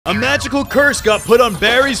A magical curse got put on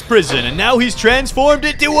Barry's prison, and now he's transformed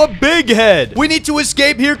into a big head. We need to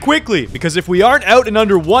escape here quickly, because if we aren't out in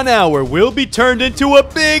under 1 hour, we'll be turned into a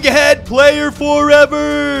big head player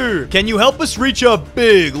forever. Can you help us reach a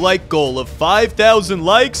big like goal of 5,000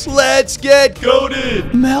 likes? Let's get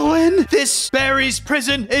goated. Melon, this Barry's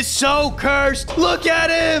prison is so cursed. Look at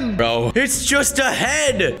him. Bro, it's just a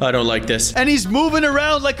head. I don't like this. And he's moving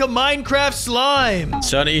around like a Minecraft slime.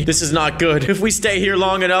 Sonny, this is not good. If we stay here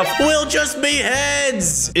long enough, we'll just be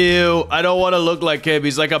heads. Ew, I don't want to look like him.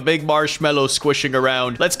 He's like a big marshmallow squishing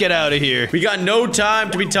around. Let's get out of here. We got no time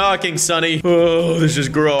to be talking, Sonny. Oh, this is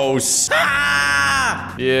gross.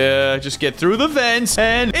 Ah! Yeah, just get through the vents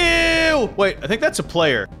and ew. Wait, I think that's a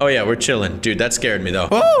player. Oh yeah, we're chilling. Dude, that scared me though.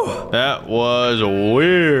 Oh, that was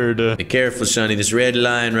weird. Be careful, Sonny. This red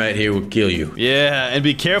line right here will kill you. Yeah, and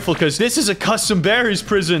be careful because this is a custom Barry's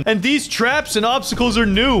prison. And these traps and obstacles are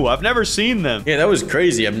new. I've never seen them. Yeah, that was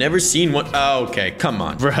crazy. I've never seen one. Oh, okay, come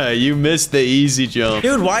on. Bruh, you missed the easy jump.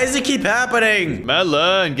 Dude, why does it keep happening?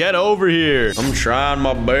 Melon, get over here. I'm trying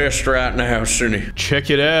my best right now, Sonny. Check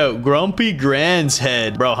it out. Grumpy Grand's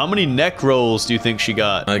head. Bro, how many neck rolls do you think she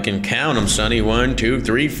got? I can count them, Sonny. 1, 2,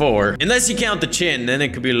 3, 4. Unless you count the chin, then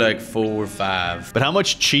it could be like 4 or 5. But how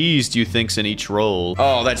much cheese do you think's in each roll?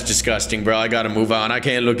 Oh, that's disgusting, bro. I gotta move on. I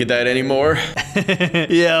can't look at that anymore.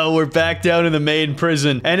 Yeah, we're back down in the main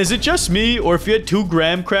prison. And is it just me, or if you had 2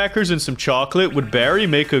 graham crackers and some chocolate, would Barry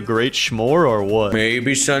make a great s'more or what?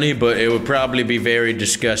 Maybe, Sonny, but it would probably be very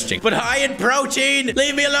disgusting. But high in protein!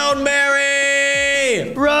 Leave me alone,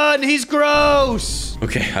 Barry! Run, he's gross!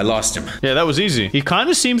 Okay, I lost him. Yeah, that was easy. He kind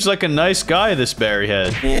of seems like a nice guy, this Barry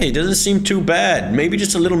head. Yeah, he doesn't seem too bad. Maybe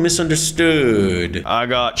just a little misunderstood. I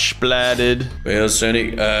got splatted. Well,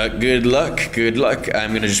 Sonny, good luck. Good luck.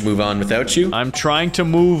 I'm gonna just move on without you. I'm trying to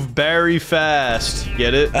move Barry fast.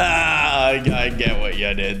 Get it? Ah, I get what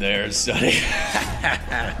you did there, Sonny.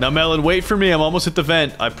 Now, Melon, wait for me. I'm almost at the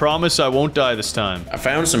vent. I promise I won't die this time. I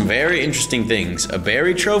found some very interesting things. A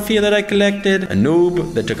Barry trophy that I collected, a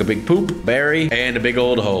noob that took a big poop, Barry, and a big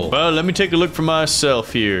old hole. Well, let me take a look for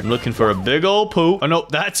myself here. I'm looking for a big old poop. Oh, no,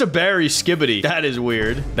 that's a Barry skibbity. That is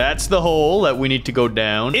weird. That's the hole that we need to go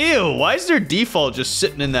down. Ew, why is their default just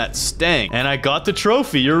sitting in that stank? And I got the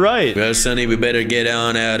trophy. You're right. Well, Sonny, we better get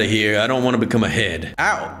on out of here. I don't want to become a head.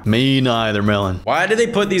 Ow. Me neither, Melon. Why do they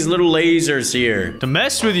put these little lasers here? To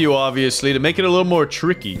mess with you, obviously, to make it a little more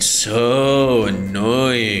tricky. So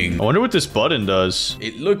annoying. I wonder what this button does.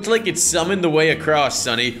 It looked like it summoned the way across,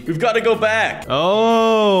 Sonny. We've got to go back.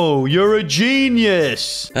 Oh, you're a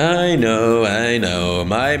genius. I know.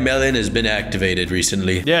 My melon has been activated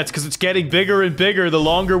recently. Yeah, it's because it's getting bigger and bigger the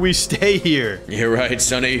longer we stay here. You're right,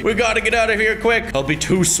 Sonny. We gotta get out of here quick. I'll be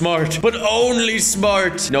too smart, but only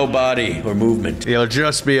smart. No body or movement. It'll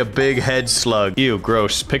just be a big head slug. Ew,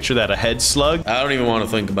 gross. Picture that, a head slug. I don't even want to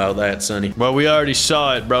think about that, Sonny. Well, we already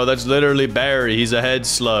saw it, bro. That's literally Barry. He's a head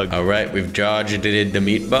slug. All right, we've dodged it the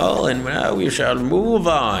meatball, and now we shall move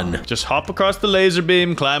on. Just hop across the laser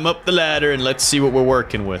beam, climb up the ladder, and let's see what we're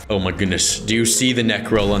working with. Oh my goodness. Do you see the neck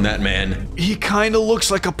roll on that man? He kind of looks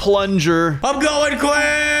like a plunger. I'm going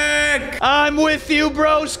quick! I'm with you,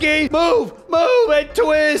 broski. Move, move, and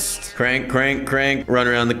twist. Crank, crank, crank. Run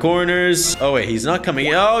around the corners. Oh, wait, he's not coming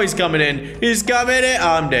in. Oh, he's coming in. He's coming in.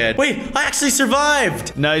 I'm dead. Wait, I actually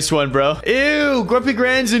survived. Nice one, bro. Ew, Grumpy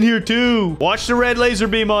Grand's in here, too. Watch the red laser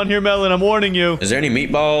beam on here, Melon. I'm warning you. Is there any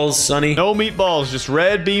meatballs, Sonny? No meatballs, just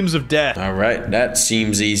red beams of death. All right, that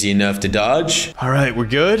seems easy enough to dodge. All right, we're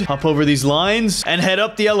good. Hop over these lines and head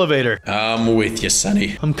up the elevator. I'm with you,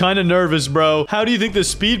 Sonny. I'm kind of nervous, bro. How do you think the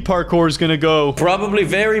speed parkour is gonna go? Probably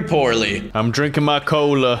very poorly. I'm drinking my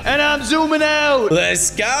cola. And I'm zooming out.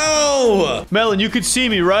 Let's go! Melon, you could see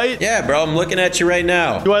me, right? Yeah, bro, I'm looking at you right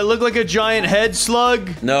now. Do I look like a giant head slug?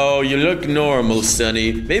 No, you look normal,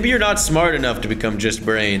 Sonny. Maybe you're not smart enough to become just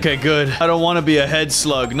brain. Okay, good. I don't want to be a head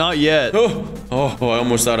slug. Not yet. Oh, I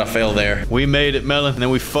almost thought I fell there. We made it, Melon, and then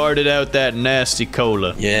we farted out that nasty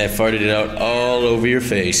cola. Yeah, farted it out all over your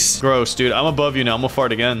face. Gross, dude. I'm above you now. I'm gonna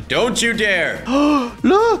fart again. Don't you dare!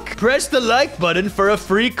 Look! Press the like button for a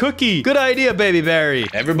free cookie. Good idea, baby Barry.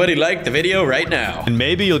 Everybody like the video right now. And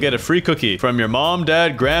maybe you'll get a free cookie from your mom,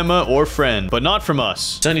 dad, grandma, or friend. But not from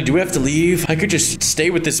us. Sonny, do we have to leave? I could just stay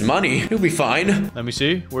with this money. It'll be fine. Let me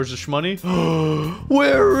see. Where's the shmoney?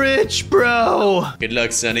 We're rich, bro. Good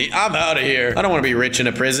luck, Sonny. I'm out of here. I don't want to be rich in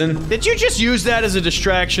a prison. Did you just use that as a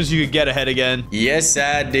distraction so you could get ahead again? Yes,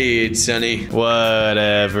 I did, Sonny.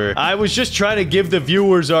 Whatever. I was just trying to give the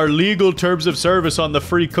viewers our legal terms of service on the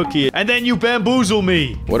free cookie, and then you bamboozle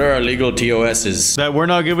me. What are our legal TOS's. That we're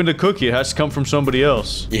not giving the cookie. It has to come from somebody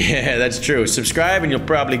else. Yeah, that's true. Subscribe and you'll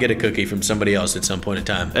probably get a cookie from somebody else at some point in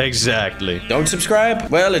time. Exactly. Don't subscribe?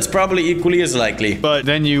 Well, it's probably equally as likely. But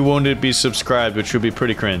then you won't be subscribed, which would be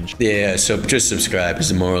pretty cringe. Yeah, so just subscribe is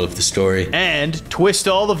the moral of the story. And twist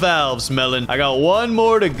all the valves, Melon. I got one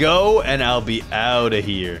more to go, and I'll be out of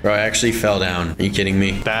here. Bro, I actually fell down. Are you kidding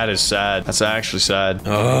me? That is sad. That's actually sad.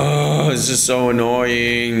 Oh, this is so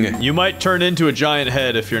annoying. You might turn into a giant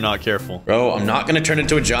head if you're not careful. Bro, I'm not gonna turn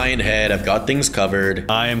into a giant head. I've got things covered.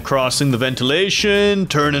 I am crossing the ventilation,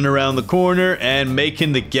 turning around the corner, and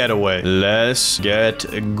making the getaway. Let's get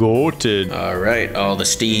goated. All right, all the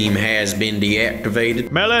steam has been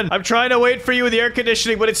deactivated. Melon, I'm trying to wait for you with the air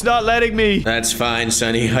conditioning, but it's not letting me. That's fine,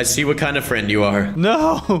 Sonny. I see what kind of friend you are.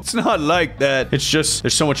 No, it's not like that. It's just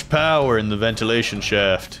there's so much power in the ventilation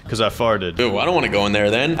shaft because I farted. Ooh, I don't want to go in there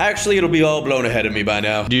then. Actually, it'll be all blown ahead of me by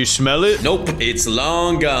now. Do you smell it? Nope, it's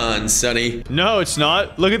long gone, Sonny. No, it's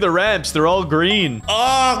not. Look at the ramps. They're all green.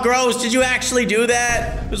 Oh, gross. Did you actually do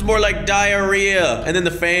that? It was more like diarrhea. And then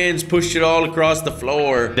the fans pushed it all across the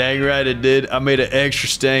floor. Dang right it did. I made it extra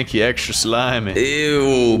stanky, extra slimy.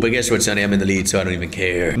 Ew, but guess what, Sonny? I'm in the lead, so I don't even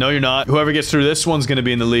care. No, you're not. Whoever gets through this one's gonna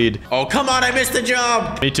be in the lead. Oh, come on, I missed the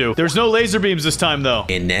jump. Me too. There's no laser beams this time, though.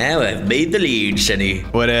 And now I've made the lead, Sonny.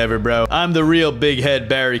 Whatever, bro. I'm the real big head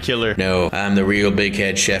berry killer. No, I'm the real big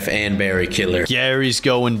head chef and berry killer. Gary's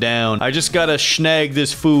going down. I just gotta snag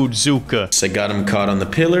this food, Zuka. So I got him caught on the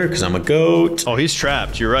pillar because I'm a goat. Oh, he's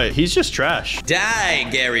trapped. You're right. He's just trash. Die,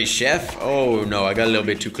 Gary Chef. Oh, no, I got a little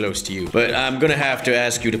bit too close to you. But I'm gonna have to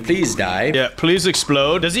ask you to please die. Yeah, please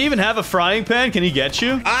explode. Does he even have a frying pan? Can he get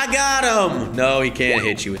you? I got him. No, he can't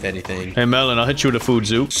hit you with anything. Hey, Melon, I'll hit you with a food,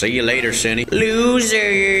 Zook. See you later, Sonny.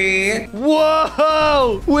 Loser.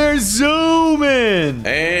 Whoa! We're zooming!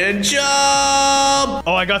 And jump!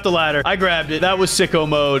 Oh, I got the ladder. I grabbed it. That was sicko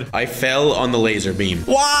mode. I fell on the laser beam.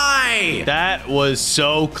 Why? That was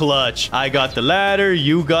so clutch. I got the ladder,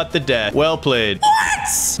 you got the death. Well played.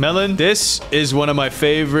 What? Melon, this is one of my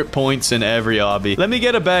favorite points in every obby. Let me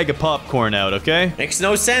get a bag of popcorn out, okay? Makes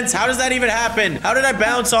no sense. How does that even happen? How did I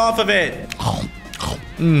bounce off of it?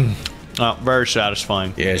 Oh, very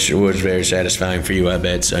satisfying. Yeah, sure was very satisfying for you, I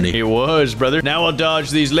bet, Sonny. It was, brother. Now I'll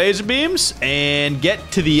dodge these laser beams and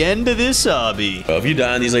get to the end of this obby. Well, if you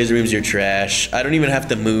die on these laser beams, you're trash. I don't even have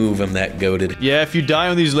to move. I'm that goated. Yeah, if you die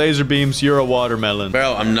on these laser beams, you're a watermelon.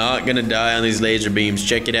 Bro, I'm not gonna die on these laser beams.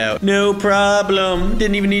 Check it out. No problem.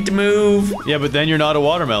 Didn't even need to move. Yeah, but then you're not a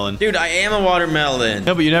watermelon. Dude, I am a watermelon.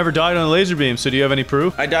 No, but you never died on a laser beam, so do you have any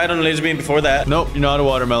proof? I died on a laser beam before that. Nope, you're not a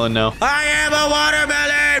watermelon now. I am a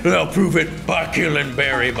watermelon! I'll prove it by killing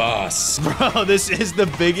Barry Boss. Bro, this is the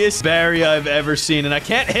biggest berry I've ever seen, and I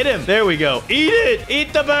can't hit him. There we go. Eat it!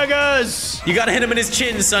 Eat the burgers! You gotta hit him in his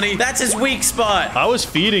chin, Sonny. That's his weak spot. I was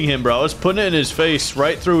feeding him, bro. I was putting it in his face,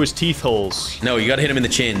 right through his teeth holes. No, you gotta hit him in the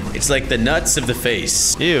chin. It's like the nuts of the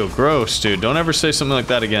face. Ew, gross, dude. Don't ever say something like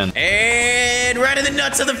that again. And right in the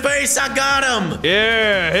nuts of the face, I got him.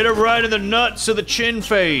 Yeah, hit him right in the nuts of the chin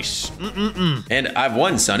face. And I've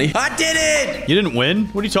won, Sonny. I did it! You didn't win?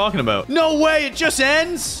 What are you talking about? No way, it just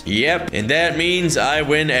ends? Yep, and that means I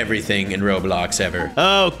win everything in Roblox ever.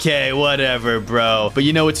 Okay, whatever, bro. But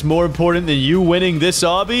you know what's more important than you winning this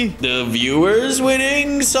obby? The viewers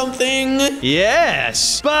winning something?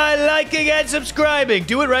 Yes! By liking and subscribing.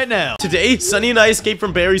 Do it right now. Today, Sunny and I escape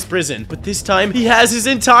from Barry's prison, but this time, he has his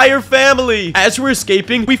entire family. As we're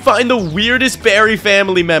escaping, we find the weirdest Barry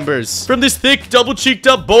family members. From this thick, double-cheeked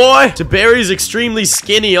up boy to Barry's extremely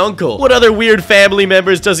skinny uncle. What other weird family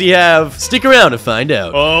members does he have? Stick around to find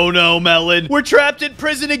out. Oh no, Melon. We're trapped in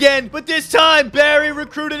prison again, but this time, Barry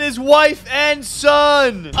recruited his wife and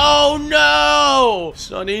son. Oh no!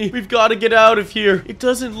 Sonny, we've got to get out of here. It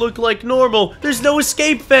doesn't look like normal. There's no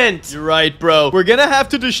escape vent. You're right, bro. We're gonna have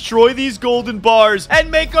to destroy these golden bars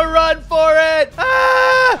and make a run for it.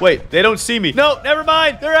 Ah! Wait, they don't see me. No, never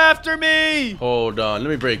mind. They're after me. Hold on, let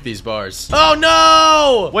me break these bars. Oh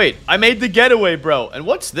no! Wait, I made the getaway, bro. And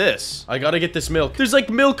what's this? I gotta get this milk. There's like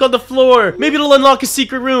milk on the floor. Maybe it'll unlock a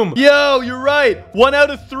secret room. Yo, you're right. 1 out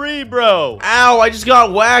of 3, bro. Ow, I just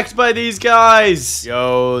got whacked by these guys.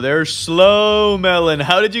 Yo, they're slow, Melon.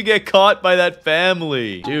 How did you get caught by that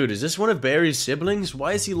family? Dude, is this one of Barry's siblings?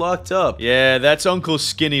 Why is he locked up? Yeah, that's Uncle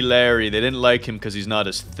Skinny Larry. They didn't like him because he's not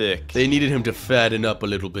as thick. They needed him to fatten up a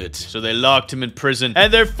little bit. So they locked him in prison,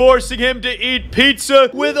 and they're forcing him to eat pizza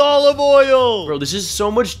with olive oil. Bro, this is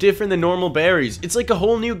so much different than normal berries. It's like a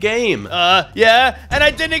whole new game. Yeah, and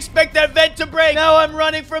I didn't expect that vent to break. Now I'm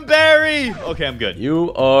running from Barry. Okay, I'm good.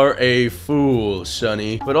 You are a fool,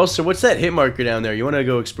 Sonny. But also, what's that hit marker down there? You want to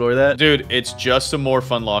go explore that? Dude, it's just a more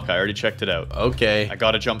fun lock. I already checked it out. Okay. I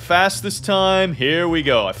gotta jump fast this time. Here we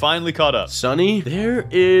go. I finally caught up. Sonny, there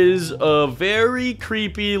is a very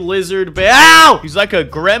creepy lizard bear. Ow! He's like a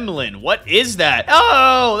gremlin. What is that?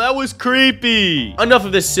 Oh, that was creepy. Enough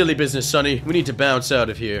of this silly business, Sonny. We need to bounce out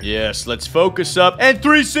of here. Yes, let's focus up and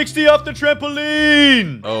 360 off the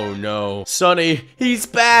trampoline. Oh no. Sonny, he's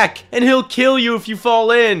back, and he'll kill you if you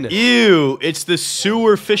fall in. Ew, it's the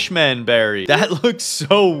sewer fishman Barry. That looks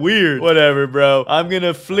so weird. Whatever, bro. I'm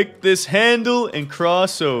gonna flick this handle and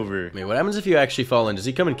cross over. Wait, what happens if you actually fall in? Does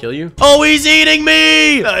he come and kill you? Oh, he's eating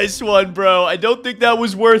me! Nice one, bro. I don't think that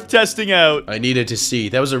was worth testing out. I needed to see.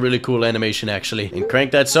 That was a really cool animation, actually. And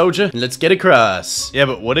crank that soja, and let's get across. Yeah,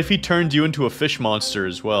 but what if he turned you into a fish monster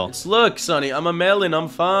as well? Look, Sonny, I'm a melon. I'm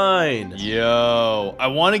fine. Yo, I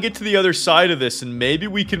want to get to the other side of this, and maybe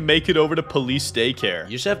we can make it over to police daycare.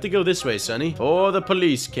 You just have to go this way, Sonny. For the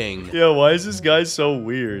police king. Yo, why is this guy so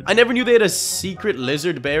weird? I never knew they had a secret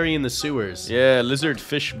lizard berry in the sewers. Yeah, lizard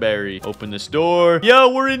fish Barry. Open this door. Yo,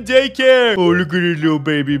 we're in daycare. Oh, look at this little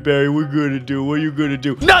baby Barry. What are you gonna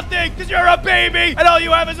do? Nothing, because you're a baby, and all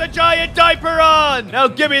you have is a giant diaper on. Now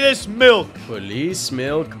give me this milk. Police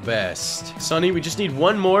milk best. Sonny, we just need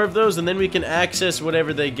one more of those, and then we can access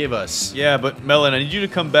whatever they give us. Yeah, but Melon, I need you to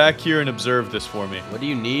come back here and observe this for me. What do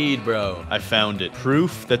you need, bro? I found it.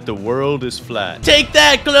 Proof that the world is flat. Take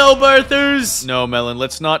that, globe earthers! No, Melon,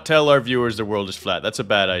 let's not tell our viewers the world is flat. That's a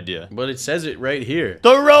bad idea. But it says it right here.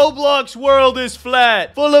 The Roblox world is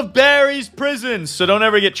flat, full of Barry's prisons. So don't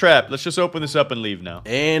ever get trapped. Let's just open this up and leave now.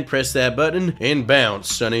 And press that button and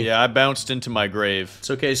bounce, Sonny. Yeah, I bounced into my grave. It's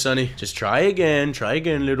okay, Sonny. Just try again. Try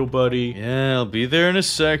again, little buddy. Yeah, I'll be there in a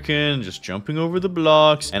second. Just jumping over the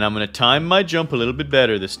blocks. And I'm gonna time my jump a little bit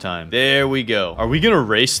better this time. There we go. Are we gonna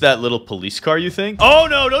race that little police car, you think? Oh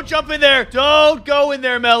no, don't jump in there. Don't go in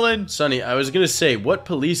there, Melon. Sonny, I was gonna say, what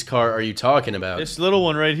police car are you talking about? This little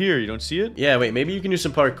one right here. You don't see it? Yeah, wait, maybe you can do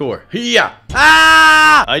some parkour. Yeah.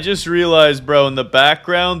 Ah! I just realized, bro, in the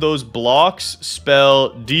background, those blocks spell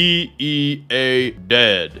D-E-A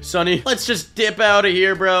dead. Sonny, let's just dip out of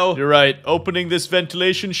here, bro. You're right. Opening this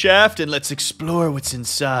ventilation shaft and let's explore what's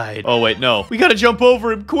inside. Oh, wait, no. We gotta jump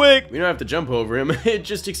over him quick. We don't have to jump over him. It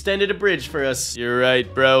just extended a bridge for us. You're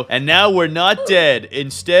right, bro. And now we're not dead.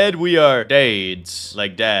 Instead, we are dads.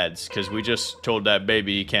 Like dads, because we just told that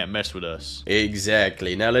baby he can't mess with us.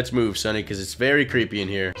 Exactly. Now let's move, Sonny, because it's very creepy in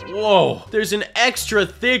here. Whoa, there's an extra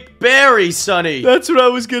thick berry, Sonny. That's what I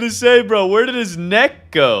was gonna say, bro. Where did his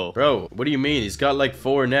neck go? Bro, what do you mean? He's got like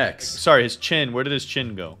 4 necks. Sorry, his chin. Where did his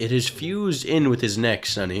chin go? It is fused in with his neck,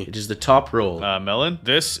 Sonny. It is the top roll. Melon?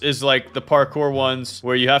 This is like the parkour ones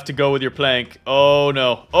where you have to go with your plank. Oh,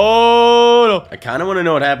 no. Oh, no. I kind of want to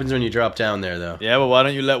know what happens when you drop down there, though. Yeah, but why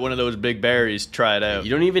don't you let one of those big berries try it out?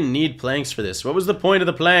 You don't even need planks for this. What was the point of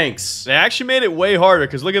the planks? They actually made it way harder,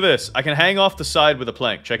 because look at this. I can hang off the side with a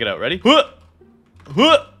plank. Check it out. Ready? Huh!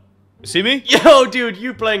 Huh! See me? Yo, dude,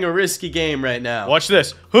 you're playing a risky game right now. Watch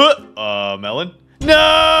this. Huh! Melon?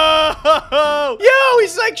 No! Yo,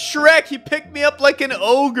 he's like Shrek. He picked me up like an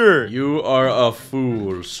ogre. You are a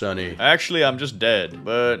fool, Sonny. Actually, I'm just dead.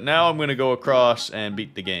 But now I'm gonna go across and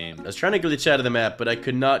beat the game. I was trying to glitch out of the map, but I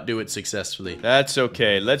could not do it successfully. That's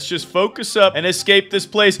okay. Let's just focus up and escape this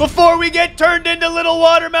place before we get turned into little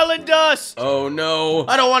watermelon dust. Oh, no.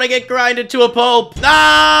 I don't want to get grinded to a pulp.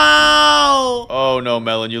 No! Oh, no,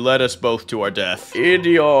 Melon. You led us both to our death.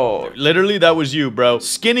 Idiot. Literally, that was you, bro.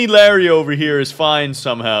 Skinny Larry over here is fine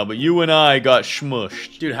somehow, but you and I got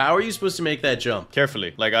smushed. Dude, how are you supposed to make that jump?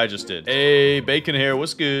 Carefully, like I just did. Hey, bacon hair,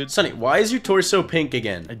 what's good? Sonny, why is your torso pink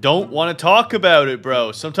again? I don't want to talk about it,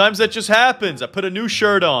 bro. Sometimes that just happens. I put a new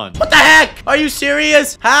shirt on. What the heck? Are you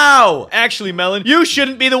serious? How? Actually, Melon, you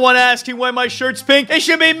shouldn't be the one asking why my shirt's pink. It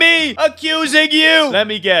should be me accusing you. Let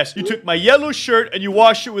me guess. You took my yellow shirt and you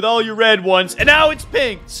washed it with all your red ones, and now it's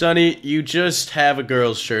pink. Sonny, you just have a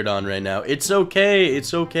girl's shirt on right now. It's okay.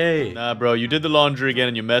 It's okay. Nah, bro, you did the laundry again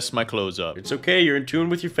and you messed my clothes up. It's okay. You're in tune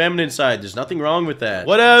with your feminine side. There's nothing wrong with that.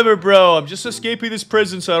 Whatever, bro. I'm just escaping this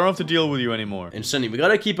prison so I don't have to deal with you anymore. And Sonny, we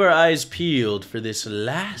gotta keep our eyes peeled for this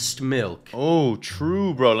last milk. Oh,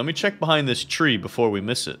 true, bro. Let me check behind this tree before we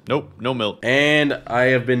miss it. Nope, no milk. And I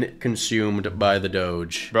have been consumed by the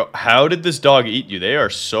Doge. Bro, how did this dog eat you? They are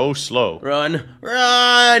so slow. Run.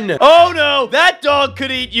 Run! Oh, no! That That dog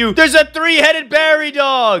could eat you. There's a 3-headed berry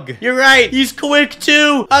dog. You're right. He's quick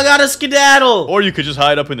too. I gotta skedaddle. Or you could just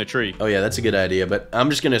hide up in the tree. Oh yeah, that's a good idea, but I'm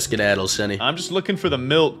just gonna skedaddle, Sonny. I'm just looking for the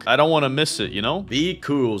milk. I don't want to miss it, you know? Be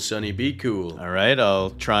cool, Sonny. Be cool. All right, I'll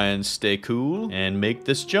try and stay cool and make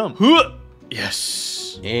this jump.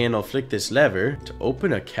 Yes. And I'll flick this lever to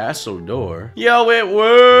open a castle door. Yo, it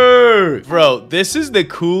worked! Bro, this is the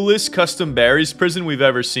coolest custom berries prison we've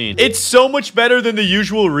ever seen. It's so much better than the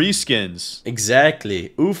usual reskins.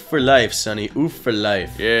 Exactly. Oof for life, Sonny. Oof for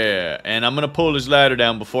life. Yeah, and I'm gonna pull this ladder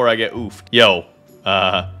down before I get oofed. Yo,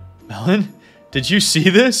 Melon? Did you see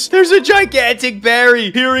this? There's a gigantic berry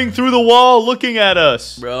peering through the wall looking at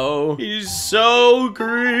us. Bro, he's so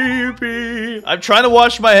creepy. I'm trying to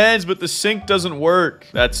wash my hands, but the sink doesn't work.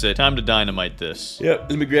 That's it. Time to dynamite this. Yep,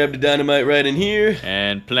 let me grab the dynamite right in here.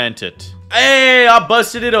 And plant it. Hey, I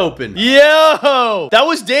busted it open. Yo! That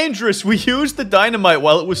was dangerous. We used the dynamite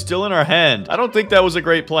while it was still in our hand. I don't think that was a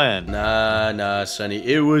great plan. Nah, Sonny.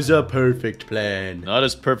 It was a perfect plan. Not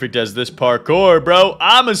as perfect as this parkour, bro.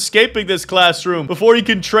 I'm escaping this classroom before he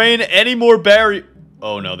can train any more berry...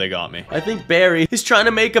 Oh no, they got me. I think Barry is trying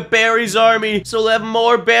to make a Barry's army, so we'll have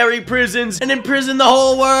more Barry prisons and imprison the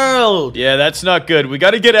whole world. Yeah, that's not good. We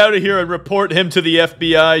gotta get out of here and report him to the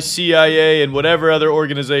FBI, CIA, and whatever other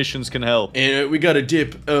organizations can help. And we gotta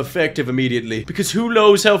dip effective immediately, because who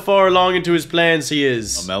knows how far along into his plans he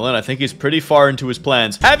is. Oh, Melon, I think he's pretty far into his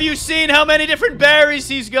plans. Have you seen how many different berries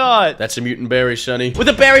he's got? That's a mutant Barry, Sonny. With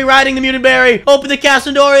a Barry riding the mutant Barry. Open the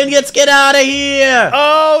castle door and get out of here.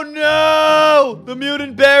 Oh no! The mutant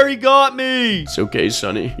berry got me. It's okay,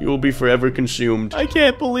 Sonny. You will be forever consumed. I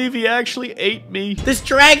can't believe he actually ate me. This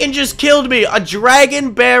dragon just killed me. A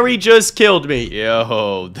dragon berry just killed me.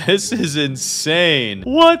 Yo, this is insane.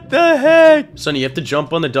 What the heck? Sonny, you have to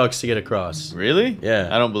jump on the ducks to get across. Really? Yeah.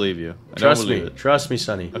 I don't believe you. Trust me. Trust me,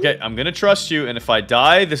 Sonny. Okay, I'm gonna trust you, and if I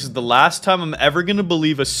die, this is the last time I'm ever gonna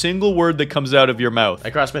believe a single word that comes out of your mouth. I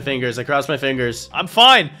cross my fingers. I cross my fingers. I'm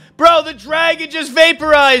fine. Bro, the dragon just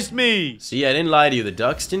vaporized me. See, I didn't lie to you. The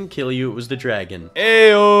ducks didn't kill you. It was the dragon.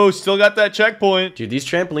 Ayo, still got that checkpoint. Dude, these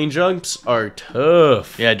trampoline jumps are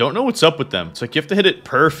tough. Yeah, I don't know what's up with them. It's like you have to hit it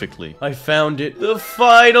perfectly. I found it. The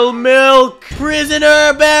final milk.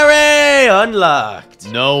 Prisoner berry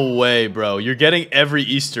unlocked. No way, bro. You're getting every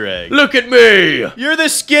Easter egg. Look at me. You're the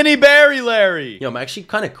skinny berry, Larry. Yo, I'm actually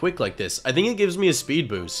kind of quick like this. I think it gives me a speed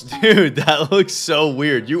boost. Dude, that looks so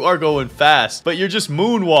weird. You are going fast, but you're just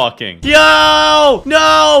moonwalking. Yo!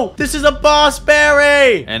 No! This is a boss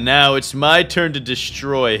berry! And now it's my turn to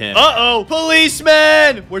destroy him. Uh-oh!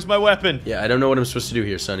 Policeman! Where's my weapon? Yeah, I don't know what I'm supposed to do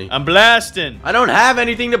here, Sonny. I'm blasting. I don't have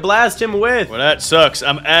anything to blast him with. Well, that sucks.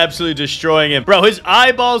 I'm absolutely destroying him. Bro, his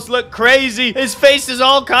eyeballs look crazy. His face is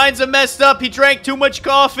all kinds of messed up. He drank too much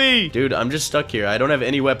coffee. Dude, I'm just stuck here. I don't have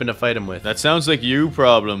any weapon to fight him with. That sounds like you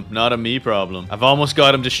problem, not a me problem. I've almost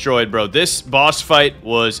got him destroyed, bro. This boss fight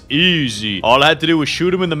was easy. All I had to do was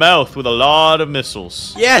shoot him in the mouth with a lot of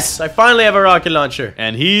missiles. Yes, I finally have a rocket launcher.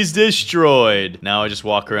 And he's destroyed. Now I just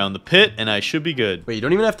walk around the pit and I should be good. Wait, you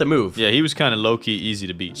don't even have to move. Yeah, he was kind of low-key easy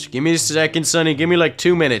to beat. Give me a second, Sonny. Give me like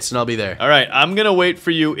 2 minutes and I'll be there. All right, I'm gonna wait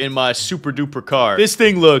for you in my super duper car. This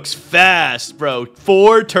thing looks fast, bro.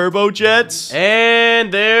 4 turbojets.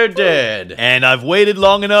 And they're dead. And I've waited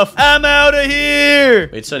long enough. I'm out of here.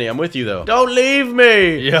 Wait, Sonny, I'm with you though. Don't leave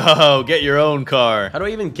me. Yo, get your own car. How do I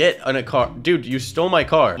even get in a car? Dude, you stole my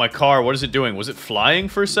car. My car, what is it doing? Was it flying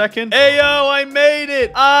for a second? Hey, yo, I made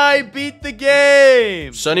it. I beat the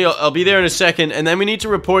game. Sonny, I'll be there in a second, and then we need to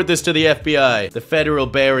report this to the FBI, the Federal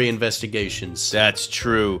Berry Investigations. That's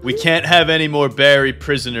true. We can't have any more berry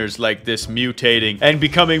prisoners like this mutating and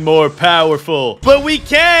becoming more powerful. But we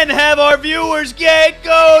can have our viewers get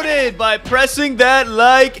goated by pressing that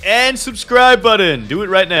like and subscribe button. Do it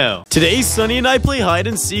right now. Today, Sonny and I play hide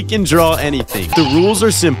and seek and draw anything. The rules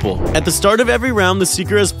are simple. At the start of every round, the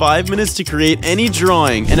seeker has 5 minutes to create any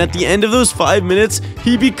drawing, and at the end of those 5 minutes,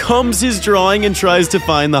 he becomes his drawing and tries to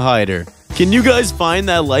find the hider. Can you guys find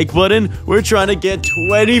that like button? We're trying to get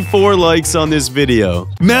 24 likes on this video.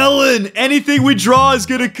 Melon, anything we draw is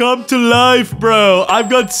gonna come to life, bro. I've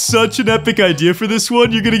got such an epic idea for this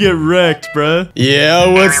one. You're gonna get wrecked, bro. Yeah,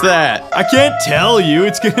 what's that? I can't tell you.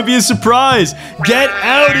 It's gonna be a surprise. Get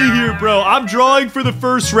out of here, bro. I'm drawing for the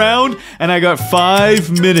first round, and I got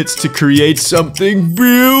 5 minutes to create something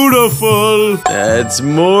beautiful. That's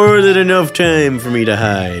more than enough time for me to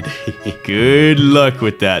hide. Good luck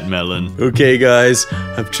with that, Melon. Okay, guys,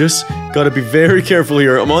 I've just got to be very careful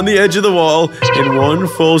here. I'm on the edge of the wall, and one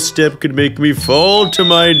false step could make me fall to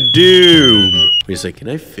my doom. Wait a second, can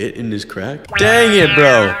I fit in this crack? Dang it,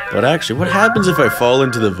 bro. But actually, what happens if I fall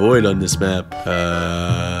into the void on this map?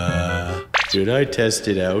 Should I test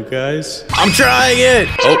it out, guys? I'm trying it!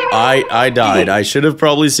 Oh, I died. I should have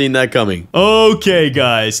probably seen that coming. Okay,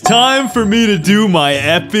 guys, time for me to do my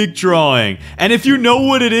epic drawing. And if you know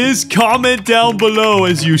what it is, comment down below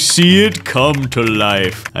as you see it come to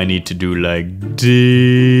life. I need to do like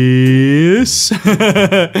this.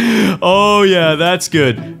 Oh, yeah, that's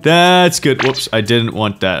good. That's good. Whoops, I didn't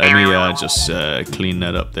want that. Let me just clean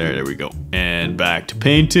that up there. There we go. And back to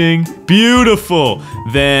painting. Beautiful.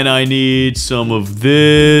 Then I need some of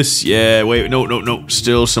this. Yeah, wait, no.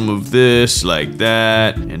 Still some of this like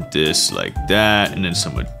that. And this like that. And then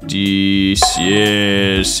some of these.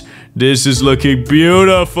 Yes. This is looking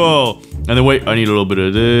beautiful. And then wait, I need a little bit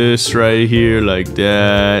of this right here like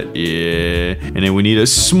that. Yeah. And then we need a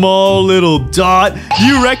small little dot. Do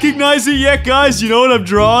you recognize it yet, guys? You know what I'm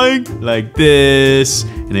drawing? Like this.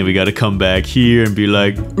 And then we got to come back here and be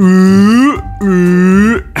like, ooh,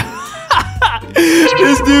 ooh.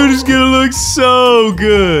 This dude is gonna look so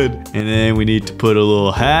good. And then we need to put a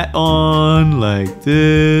little hat on like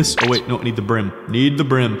this. Oh wait, no, I need the brim. Need the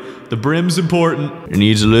brim. The brim's important. It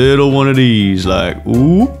needs a little one of these, like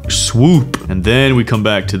ooh, swoop. And then we come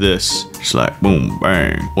back to this. Just like boom,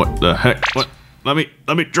 bang. What the heck? What? Let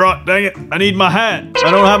me draw it. Dang it. I need my hat. If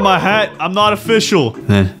I don't have my hat, I'm not official. And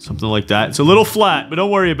then something like that. It's a little flat, but don't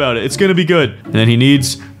worry about it. It's gonna be good. And then he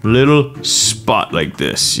needs a little spot like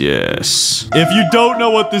this. Yes. If you don't know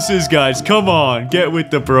what this is, guys, come on. Get with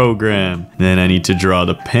the program. Then I need to draw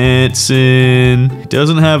the pants in. He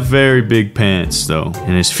doesn't have very big pants, though.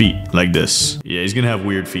 And his feet, like this. Yeah, he's gonna have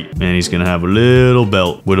weird feet. And he's gonna have a little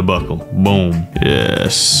belt with a buckle. Boom.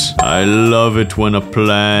 Yes. I love it when a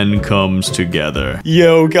plan comes together.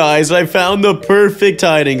 Yo, guys, I found the perfect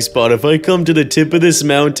hiding spot. If I come to the tip of this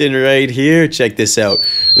mountain right here, check this out.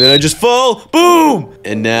 And then I just fall, boom!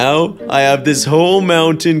 And now I have this whole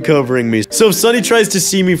mountain covering me. So if Sunny tries to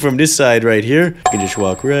see me from this side right here, I can just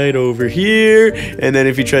walk right over here. And then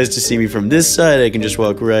if he tries to see me from this side, I can just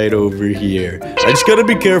walk right over here. I just gotta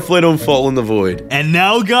be careful I don't fall in the void. And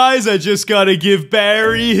now, guys, I just gotta give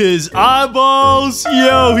Barry his eyeballs.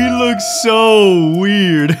 Yo, he looks so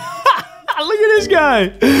weird. Look at this guy.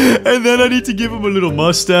 And then I need to give him a little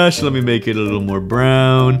mustache. Let me make it a little more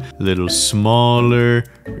brown. A little smaller.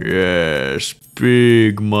 Yes.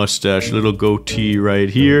 Big mustache. Little goatee right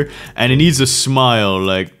here. And it needs a smile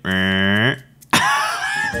like... What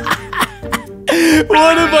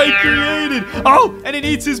have I created? Oh, and it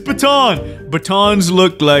needs his baton. Batons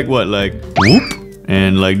look like what? Like whoop.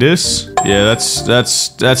 And like this. Yeah,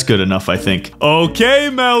 that's good enough, I think. Okay,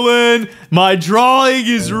 Melon, my drawing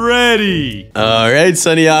is ready. Alright,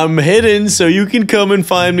 Sunny, I'm hidden, so you can come and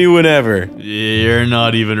find me whenever. You're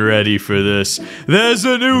not even ready for this. There's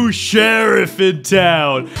a new sheriff in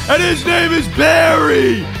town, and his name is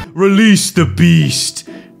Barry. Release the beast.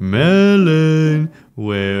 Melon,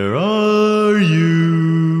 where are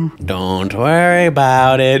you? Don't worry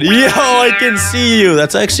about it. Yo, I can see you.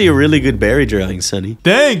 That's actually a really good berry drawing, Sunny.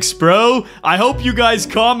 Thanks, bro. I hope you guys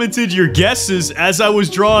commented your guesses as I was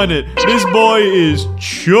drawing it. This boy is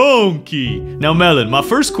chunky. Now, Melon, my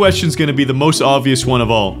first question's gonna be the most obvious one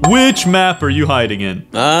of all. Which map are you hiding in?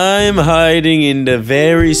 I'm hiding in the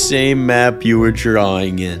very same map you were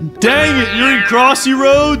drawing in. Dang it, you're in Crossy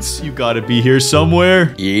Roads? You gotta be here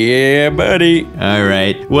somewhere. Yeah, buddy.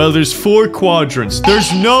 Alright, well, there's 4 quadrants.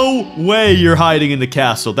 There's no way you're hiding in the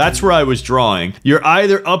castle. That's where I was drawing. You're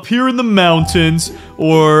either up here in the mountains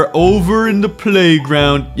or over in the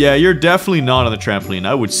playground. Yeah, you're definitely not on the trampoline.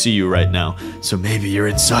 I would see you right now. So maybe you're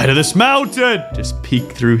inside of this mountain. Just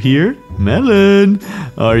peek through here. Melon,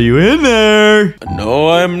 are you in there? No,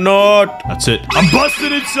 I'm not. That's it. I'm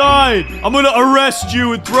busting inside. I'm gonna arrest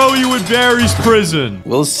you and throw you in Barry's prison.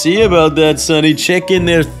 We'll see about that, Sunny. Check in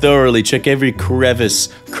there thoroughly. Check every crevice,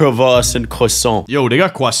 crevasse, and croissant. Yo, they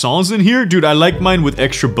got croissants in here? Dude, I like mine with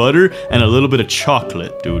extra butter and a little bit of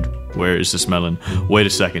chocolate, dude. Where is this melon? Wait a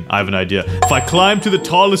second, I have an idea. If I climb to the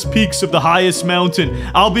tallest peaks of the highest mountain,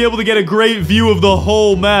 I'll be able to get a great view of the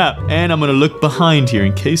whole map. And I'm gonna look behind here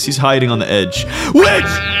in case he's hiding on the edge. Which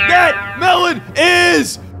that melon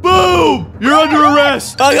is! Boom! You're under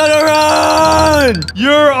arrest! I gotta run!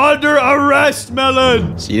 You're under arrest,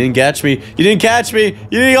 Melon! So you didn't catch me. You didn't catch me.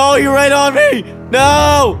 You didn't. Oh, you're right on me!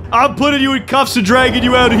 No! I'm putting you in cuffs and dragging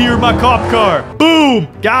you out of here in my cop car. Boom!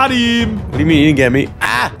 Got him! What do you mean you didn't get me?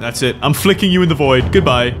 Ah! That's it. I'm flicking you in the void.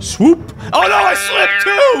 Goodbye. Swoop! Oh no, I slipped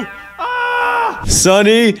too! Ah!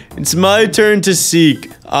 Sunny, it's my turn to seek.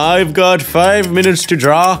 I've got 5 minutes to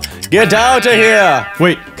draw. Get out of here.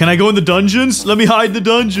 Wait, can I go in the dungeons? Let me hide in the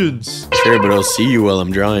dungeons. Sure, but I'll see you while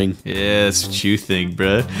I'm drawing. Yeah, that's what you think,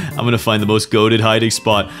 bruh. I'm gonna find the most goated hiding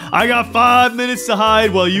spot. I got 5 minutes to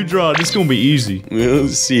hide while you draw. This is gonna be easy. We'll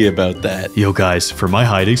see about that. Yo, guys, for my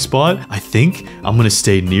hiding spot, I think I'm gonna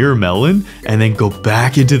stay near Melon and then go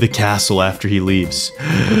back into the castle after he leaves.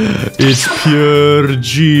 It's pure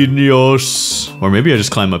genius. Or maybe I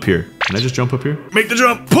just climb up here. Can I just jump up here? Make the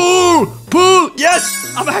jump. Pull! Pull!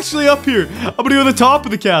 Yes! I'm actually up here. I'm gonna go to the top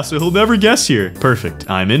of the castle. He'll never guess here. Perfect.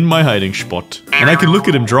 I'm in my hiding spot. And I can look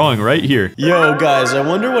at him drawing right here. Yo, guys, I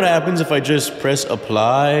wonder what happens if I just press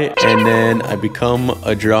apply and then I become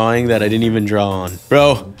a drawing that I didn't even draw on.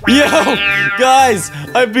 Bro. Yo, guys,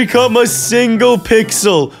 I've become a single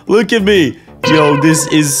pixel. Look at me. Yo, this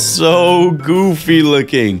is so goofy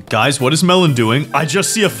looking. Guys, what is Melon doing? I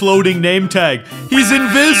just see a floating name tag. He's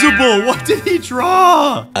invisible. What did he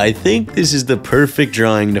draw? I think this is the perfect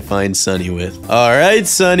drawing to find Sunny with. All right,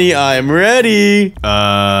 Sunny, I'm ready.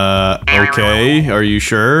 Okay. Are you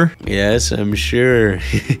sure? Yes, I'm sure.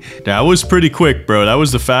 That was pretty quick, bro. That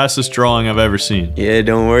was the fastest drawing I've ever seen. Yeah,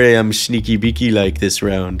 don't worry, I'm sneaky beaky like this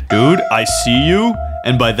round. Dude, I see you.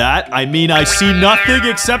 And by that, I mean I see nothing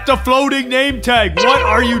except a floating name tag. What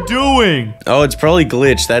are you doing? Oh, it's probably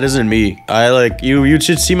glitched. That isn't me. You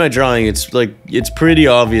should see my drawing. It's pretty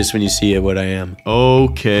obvious when you see it what I am.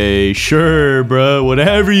 Okay, sure, bro.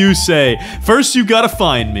 Whatever you say. First, you gotta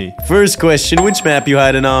find me. First question, which map you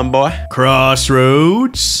hiding on, boy?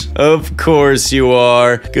 Crossroads. Of course you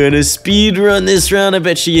are. Gonna speed run this round. I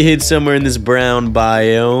bet you hid somewhere in this brown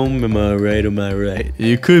biome. Am I right? Am I right?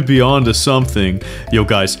 You could be onto something. Yo,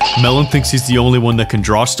 guys, Melon thinks he's the only one that can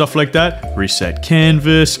draw stuff like that. Reset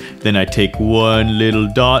canvas. Then I take one little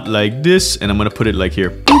dot like this, and I'm gonna put it like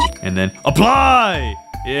here. And then apply!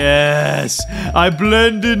 Yes! I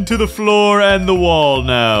blend into the floor and the wall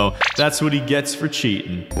now. That's what he gets for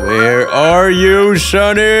cheating. Where are you,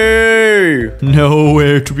 Sunny?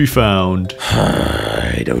 Nowhere to be found.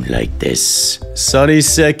 I don't like this. Sunny's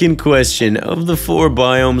second question. Of the 4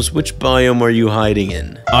 biomes, which biome are you hiding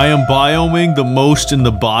in? I am bioming the most in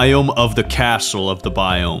the biome of the castle of the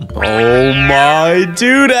biome. Oh my,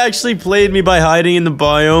 dude actually played me by hiding in the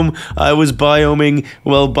biome. I was bioming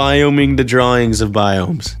the drawings of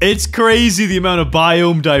biomes. It's crazy the amount of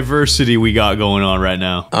biome diversity we got going on right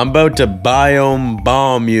now. I'm about to biome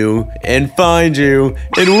bomb you and find you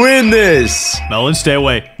and win this. Melon, stay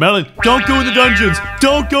away. Melon, don't go in the dungeons.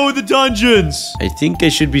 Don't go in the dungeons. I think I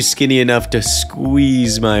should be skinny enough to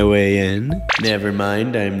squeeze my way in. Never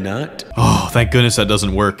mind, I'm not. Oh, thank goodness that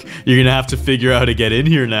doesn't work. You're gonna have to figure out how to get in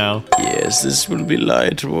here now. Yes, this will be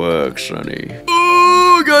light work, Sonny.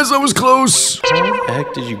 Oh, guys, that was close. How the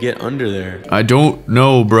heck did you get under there? I don't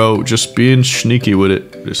know, bro. Just being sneaky with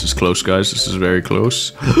it. This is close, guys. This is very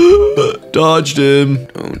close. Dodged him.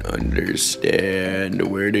 Don't understand.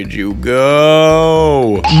 Where did you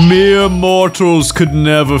go? Mere mortals could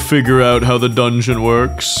never figure out how the dungeon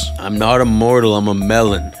works. I'm not a mortal, I'm a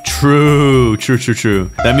melon. True.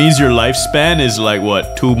 That means your lifespan is like,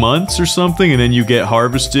 what, 2 months or something? And then you get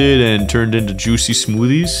harvested and turned into juicy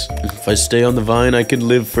smoothies? If I stay on the vine, I could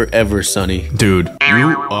live forever, Sonny. Dude,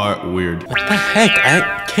 you are weird. What the heck?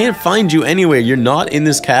 I can't find you anywhere. You're not in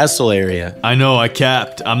this castle area. I know, I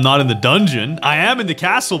capped. I'm not in the dungeon. I am in the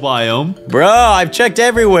castle biome. Bro, I've checked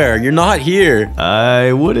everywhere. You're not here.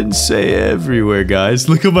 I wouldn't say everywhere, guys.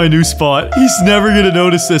 Look at my new spot. He's never gonna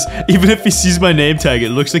notice this. Even if he sees my name tag, it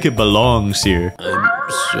looks like it belongs here. I'm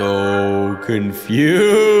so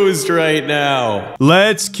confused right now.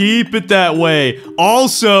 Let's keep it that way.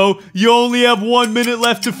 Also, you only have 1 minute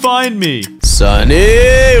left to find me.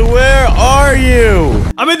 Sonny, where are you?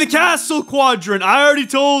 I'm in the castle quadrant. I already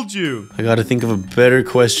told you. I gotta think of a better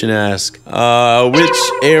question to ask. Which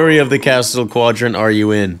area of the castle quadrant are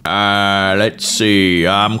you in? Let's see.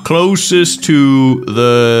 I'm closest to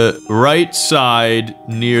the right side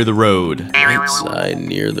near the road. Right side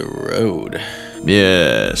near the road.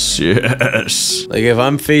 Yes. Like if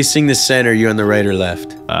I'm facing the center, you're on the right or left?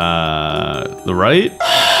 The right?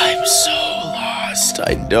 I'm so lost.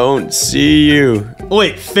 I don't see you.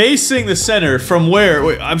 Wait, facing the center from where?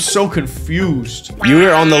 Wait, I'm so confused. You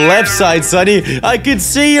were on the left side, Sonny. I could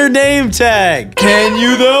see your name tag. Can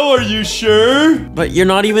you though? Are you sure? But you're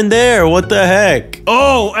not even there. What the heck?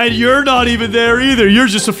 Oh, and you're not even there either. You're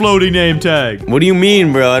just a floating name tag. What do you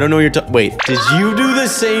mean, bro? I don't know what you're talking. Wait, did you do the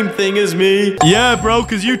same thing as me? Yeah, bro,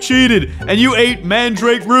 because you cheated and you ate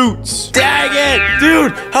mandrake roots. Dang it!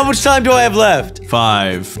 Dude, how much time do I have left?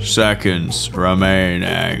 5 seconds remain.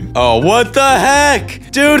 training. Oh, what the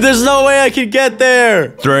heck? Dude, there's no way I can get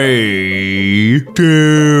there. 3,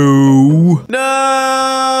 2,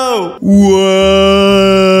 No.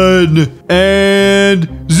 1,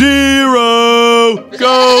 and 0.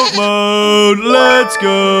 Goat mode. Let's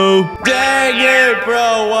go. Dang it,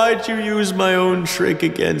 bro. Why'd you use my own trick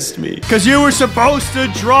against me? Because you were supposed to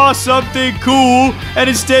draw something cool, and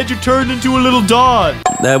instead you turned into a little dog.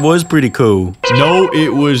 That was pretty cool. No,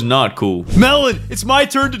 it was not cool. Melon, it's my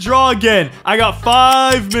turn to draw again. I got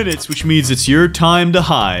 5 minutes, which means it's your time to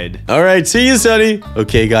hide. All right, see you, Sonny.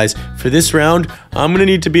 Okay, guys, for this round, I'm gonna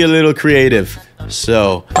need to be a little creative.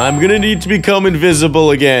 So, I'm gonna need to become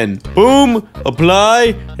invisible again. Boom,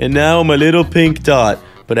 apply, and now my little pink dot.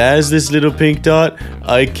 But as this little pink dot,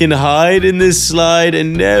 I can hide in this slide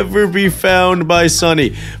and never be found by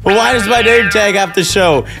Sonny. But why does my name tag have to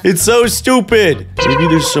show? It's so stupid. Maybe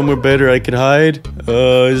there's somewhere better I can hide.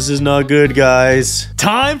 This is not good, guys.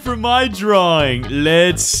 Time for my drawing.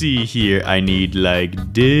 Let's see here. I need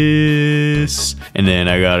like this. And then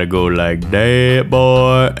I gotta go like that,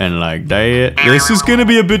 boy. And like that. This is gonna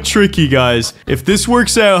be a bit tricky, guys. If this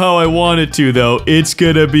works out how I want it to, though, it's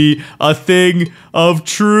gonna be a thing of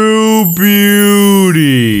true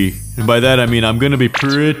beauty. And by that, I mean I'm gonna be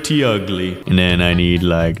pretty ugly. And then I need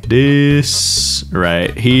like this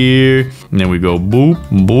right here. And then we go boop,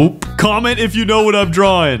 boop. Comment if you know what I'm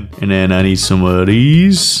drawing. And then I need some of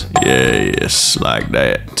these. Yes, like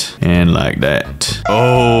that. And like that.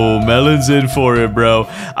 Oh, Melon's in for it, bro.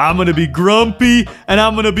 I'm gonna be grumpy and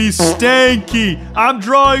I'm gonna be stanky. I'm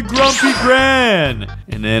drawing Grumpy Gran.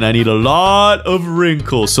 And then I need a lot of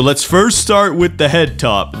wrinkles. So let's first start with the head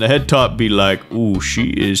top. And the head top be like, ooh, she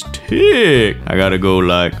is thick. I gotta go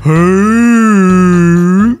like,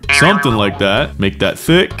 something like that. Make that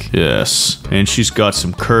thick. Yes. And she's got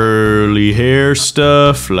some curly hair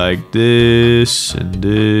stuff like this and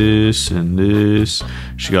this and this.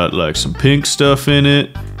 She got like some pink stuff in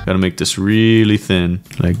it. Gotta make this really thin.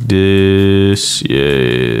 Like this.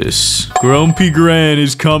 Yes. Grumpy Gran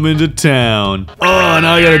is coming to town. Oh,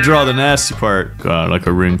 now I gotta draw the nasty part. Got like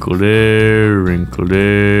a wrinkle there,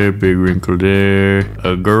 big wrinkle there.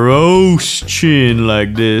 A gross chin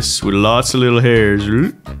like this with lots of little hairs.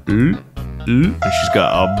 And she's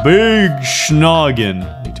got a big schnoggin.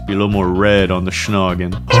 Need to be a little more red on the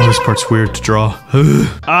schnoggin. Oh, this part's weird to draw.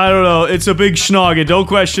 I don't know. It's a big schnoggin. Don't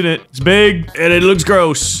question it. It's big and it looks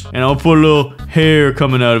gross. And I'll put a little hair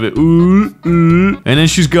coming out of it. And then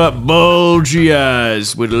she's got bulgy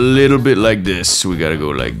eyes with a little bit like this. So we gotta go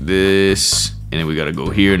like this. And then we gotta go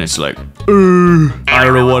here and it's like, I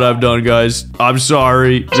don't know what I've done, guys. I'm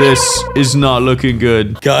sorry. This is not looking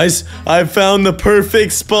good. Guys, I found the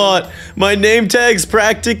perfect spot. My name tag's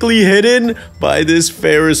practically hidden by this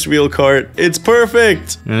Ferris wheel cart. It's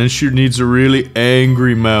perfect. And then she needs a really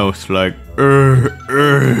angry mouth, like,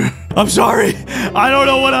 I'm sorry. I don't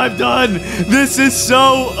know what I've done. This is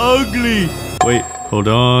so ugly. Wait, hold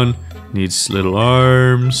on. Needs little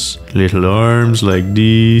arms like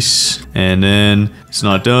these. And then it's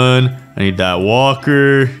not done. I need that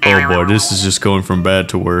walker. Oh boy, this is just going from bad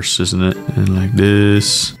to worse, isn't it? And like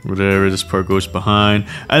this, whatever, this part goes behind.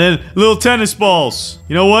 And then little tennis balls.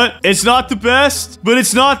 You know what? It's not the best, but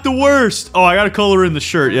it's not the worst. Oh, I gotta color in the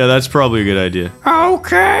shirt. Yeah, that's probably a good idea.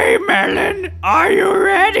 Okay, Melon, are you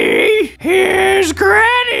ready? Here's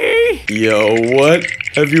Granny. Yo, what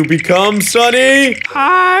have you become, Sonny?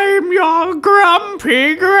 I'm your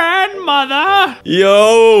grumpy grandmother.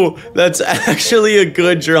 Yo, that's actually a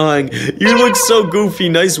good drawing. You look so goofy.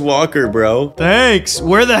 Nice walker, bro. Thanks.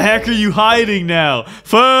 Where the heck are you hiding now?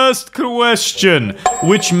 First question.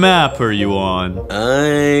 Which map are you on?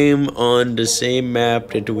 I'm on the same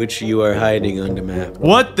map at which you are hiding on the map.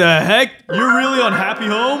 What the heck? You're really on Happy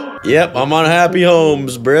Home? Yep, I'm on Happy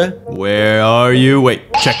Homes, bruh. Where are you? Wait,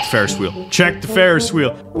 check the Ferris wheel. Check the Ferris wheel.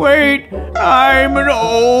 Wait, I'm an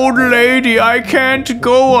old lady. I can't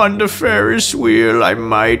go on the Ferris wheel. I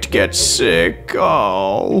might get sick.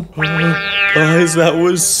 Oh. Guys, that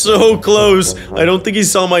was so close. I don't think he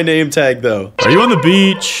saw my name tag, though. Are you on the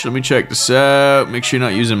beach? Let me check this out. Make sure you're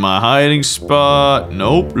not using my hiding spot.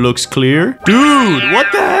 Nope, looks clear. Dude,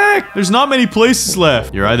 what the heck? There's not many places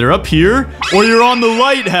left. You're either up here or you're on the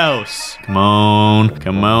lighthouse. Come on.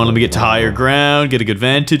 Come on, let me get to higher ground. Get a good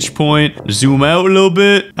vantage point. Zoom out a little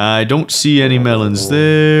bit. I don't see any melons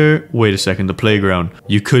there. Wait a second, the playground.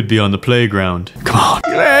 You could be on the playground. Come on.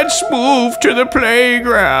 Let's move to the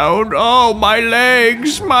playground. Oh, my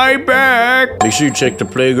legs, my back. Make sure you check the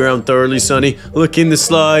playground thoroughly, Sonny. Look in the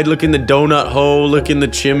slide, look in the donut hole, look in the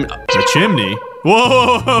The chimney?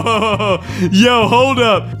 Whoa! Yo, hold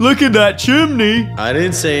up. Look at that chimney. I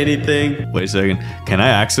didn't say anything. Wait a second. Can I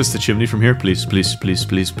access the chimney from here? Please, please, please,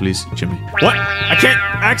 please, please. Chimney. What? I can't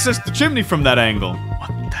access the chimney from that angle.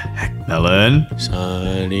 What the heck? Melon?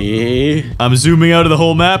 Sonny. I'm zooming out of the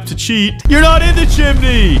whole map to cheat. You're not in the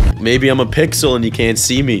chimney! Maybe I'm a pixel and you can't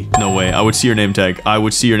see me. No way. I would see your name tag. I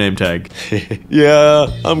would see your name tag. Yeah,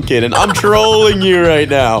 I'm kidding. I'm trolling you right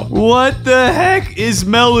now. What the heck is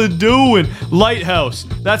Melon doing? Lighthouse.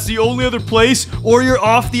 That's the only other place, or you're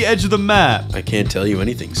off the edge of the map. I can't tell you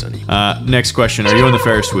anything, Sonny. Next question. Are you on the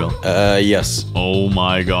Ferris wheel? Yes. Oh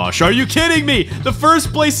my gosh. Are you kidding me? The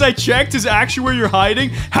first place I checked is actually where you're hiding?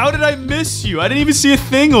 How did I miss you? I didn't even see a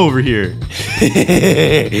thing over here.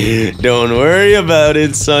 Don't worry about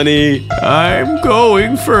it, Sonny. I'm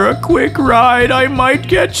going for a quick ride. I might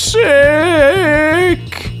get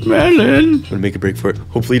sick. Melon. I'm gonna make a break for it.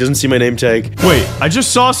 Hopefully he doesn't see my name tag. Wait, I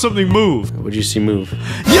just saw something move. What'd you see move?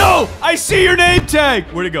 Yo, I see your name tag.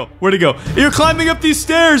 Where'd it go? Where'd it go? You're climbing up these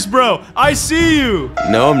stairs, bro. I see you.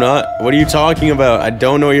 No, I'm not. What are you talking about? I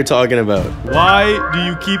don't know what you're talking about. Why do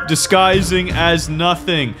you keep disguising as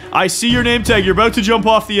nothing? I see your name tag. You're about to jump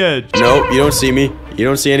off the edge. No, you don't see me. You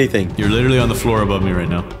don't see anything. You're literally on the floor above me right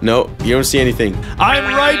now. No, you don't see anything.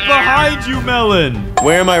 I'm right behind you, Melon.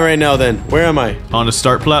 Where am I right now, then? Where am I? On a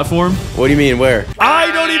start platform? What do you mean, where? I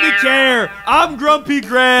don't even care. I'm Grumpy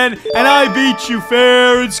Gran, and I beat you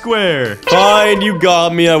fair and square. Fine, you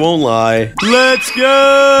got me. I won't lie. Let's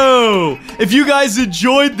go. If you guys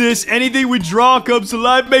enjoyed this, anything we draw comes to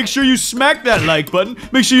life, make sure you smack that like button.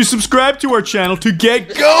 Make sure you subscribe to our channel to get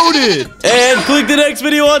goated. And click the next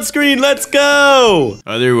video on screen. Let's go.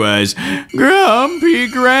 Otherwise, Grumpy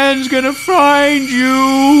Gran's gonna find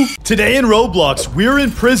you. Today in Roblox, we're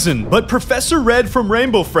in prison, but Professor Red from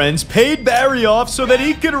Rainbow Friends paid Barry off so that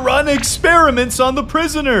he could run experiments on the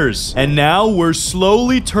prisoners. And now we're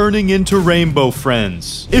slowly turning into Rainbow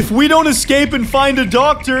Friends. If we don't escape and find a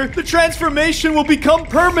doctor, the transformation will become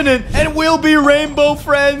permanent and we'll be Rainbow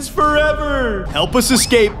Friends forever. Help us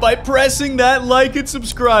escape by pressing that like and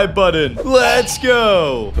subscribe button. Let's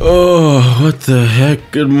go. Oh, what the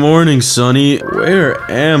heck? Good morning, Sonny. Where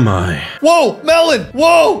am I? Whoa, Melon!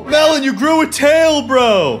 Whoa, Melon, you grew a tail,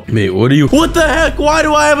 bro! Mate, what are you? What the heck? Why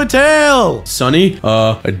do I have a tail? Sonny,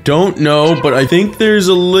 I don't know, but I think there's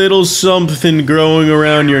a little something growing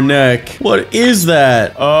around your neck. What is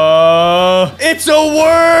that? It's a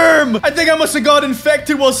worm! I think I must have got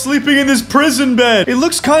infected while sleeping in this prison bed. It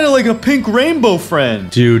looks kind of like a pink rainbow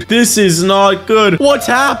friend. Dude, this is not good. What's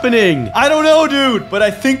happening? I don't know, dude, but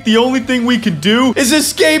I think the only thing we can do is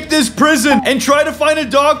escape this prison and try to find a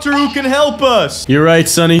doctor who can help us. You're right,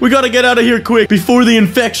 Sonny. We gotta get out of here quick before the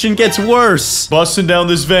infection gets worse. Busting down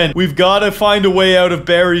this vent, we've gotta find a way out of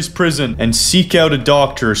Barry's prison and seek out a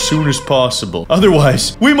doctor as soon as possible.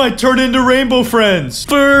 Otherwise, we might turn into Rainbow Friends.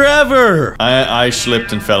 Forever. I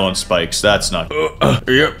slipped and fell on spikes. That's not good.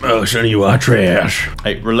 Yep. Oh, Sonny, you are trash.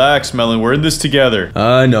 Hey, relax, Melon. We're in this together.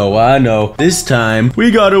 I know. This time,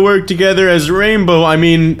 we gotta work together as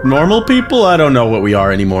normal people? I don't know what we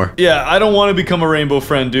are anymore. Yeah, I don't want to become a Rainbow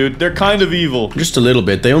Friend, dude. They're kind of evil. Just a little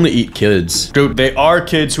bit. They only eat kids. Dude, they are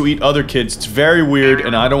kids who eat other kids. It's very weird,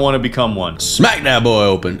 and I don't want to become one. Smack that boy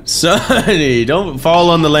open. Sonny, don't fall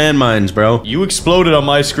on the landmines, bro. You exploded on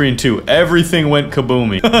my screen, too. Everything went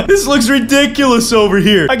kaboomy. This looks ridiculous over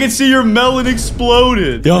here. I can see your melon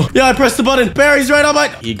exploded. Yo, yeah, I pressed the button. Barry's right on my...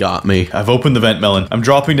 He got me. I've opened the vent, Melon. I'm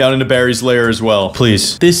dropping down into Barry's lair as well.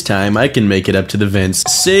 Please. This time, I can make it up to the vents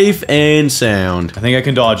safe and sound. I think I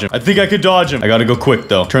can dodge him. I gotta go quick,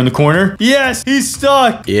 though. Turn the corner. Yes, he's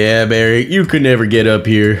stuck. Yeah, Barry, you could never get up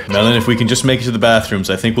here. Melon, if we can just make it to the bathrooms,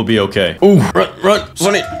 I think we'll be okay. Ooh, run,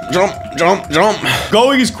 Sonny, jump.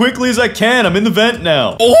 Going as quickly as I can. I'm in the vent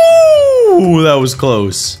now. Ooh, that was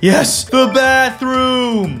close. Yes, the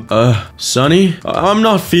bathroom. Sonny, I'm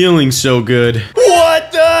not feeling so good.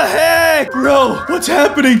 What the heck? Bro, what's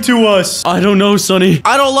happening to us? I don't know, Sonny.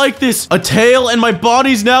 I don't like this. A tail and my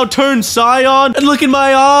body's now turned cyan. And look in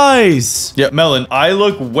my eyes. Yeah, Melon, I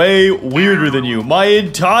look way weirder than you. My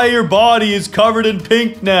entire body is covered in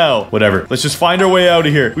pink now. Whatever. Let's just find our way out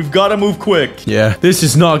of here. We've got to move quick. Yeah, this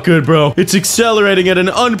is not good, bro. It's accelerating at an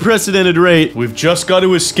unprecedented rate. We've just got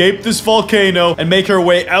to escape this volcano and make our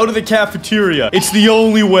way out of the cafeteria. It's the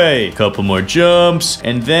only way. Couple more jumps,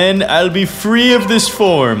 and then I'll be free of this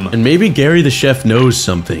form. And maybe Gary the chef knows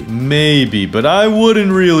something. Maybe, but I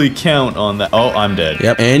wouldn't really count on that. Oh, I'm dead.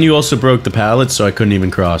 Yep, and you also broke the pallet, so I couldn't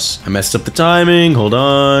even cross. I messed up the timing. Hold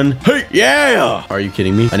on. Hey, yeah! Are you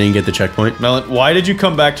kidding me? I didn't get the checkpoint. Melon, why did you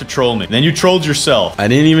come back to troll me? Then you trolled yourself. I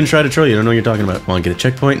didn't even try to troll you. I don't know what you're talking about. Want to get a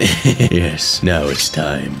checkpoint? Yes, now it's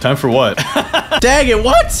time. Time for what? Dang it,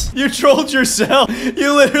 what? You trolled yourself.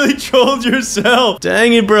 You literally trolled yourself.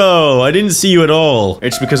 Dang it, bro. I didn't see you at all.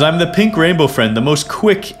 It's because I'm the pink rainbow friend, the most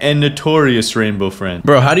quick and notorious rainbow friend.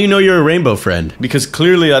 Bro, how do you know you're a rainbow friend? Because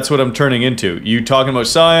clearly that's what I'm turning into. You talking about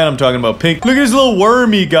cyan, I'm talking about pink. Look at this little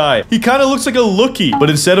wormy guy. He kind of looks like a lookie, but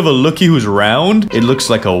instead of a lookie who's round, it looks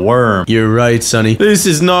like a worm. You're right, Sonny. This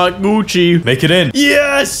is not Gucci. Make it in.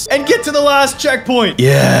 Yes! And get to the last checkpoint.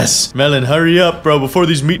 Yes. Melon, hurry up, bro, before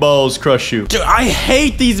these meatballs crush you. Dude, I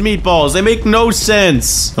hate these meatballs. They make no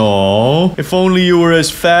sense. Aww. If only you were as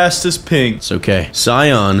fast as pink. It's okay.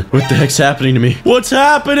 Scion, what the heck's happening to me? What's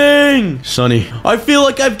happening? Sonny, I feel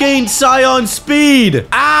like I've gained Scion speed.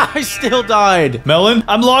 Ah, I still died. Melon,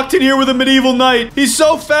 I'm locked in here with a medieval knight. He's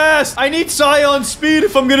so fast. I need Scion speed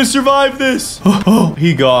if I'm gonna survive this. Oh,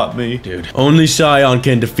 he got me. Dude, only Scion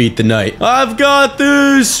can defeat the knight. I've got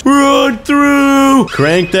this. Run through.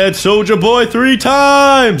 Crank that soldier boy 3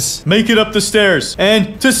 times. Make it up the stairs.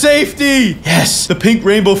 And to safety. Yes, the pink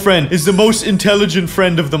rainbow friend is the most intelligent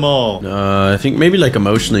friend of them all. I think maybe like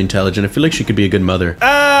emotionally intelligent. I feel like she could be a good mother.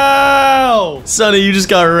 Ow! Sonny, you just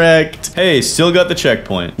got wrecked. Hey, still got the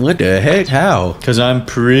checkpoint. What the heck? How? Because I'm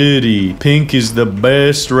pretty. Pink is the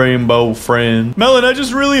best rainbow friend. Melon, I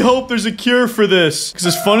just really hope there's a cure for this. Because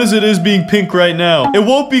as fun as it is being pink right now, it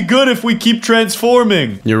won't be good if we keep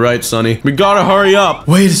transforming. You're right, Sonny. We gotta hurry up.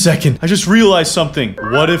 Wait a second. I just realized something.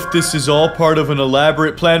 What if this is all part of an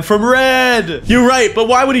elaborate plan from Red? You're right, but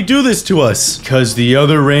why would he do this to us? Because the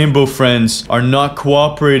other rainbow friends are not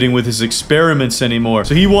cooperating with his experiments anymore.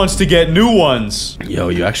 So he wants to get new ones. Yo,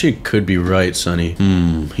 you actually could be right, Sonny.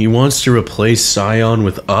 He wants to replace Scion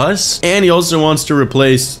with us? And he also wants to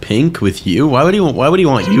replace Pink with you? Why would he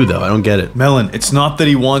want you, though? I don't get it. Melon, it's not that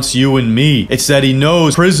he wants you and me. It's that he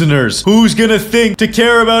knows prisoners. Who's gonna think to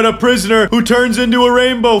care about a prisoner who turns into a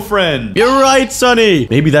rainbow friend? You're right, Sonny.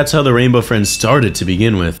 Maybe that's how the rainbow friends started to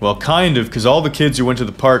begin with. Well, kind of, because all the kids who went to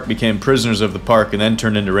the park became prisoners of the park and then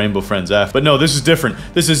turned into rainbow friends after. But no, this is different.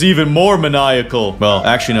 This is even more maniacal. Well,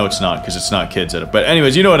 actually, no, it's not, because it's not kids at it. But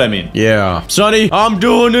anyways, you know what I mean. Yeah. Sonny, I'm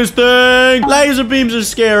doing this thing. Laser beams are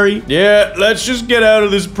scary. Yeah, let's just get out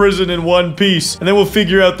of this prison in one piece, and then we'll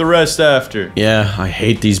figure out the rest after. Yeah, I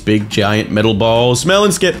hate these big, giant metal balls.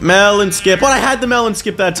 Melon skip, melon skip. But I had the melon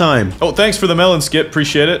skip that time. Oh, thanks for the melon skip.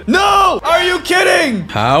 Appreciate it. No! Are you kidding?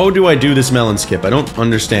 How do I do this melon skip? I don't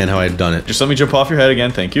understand how I've done it. Just let me jump off your head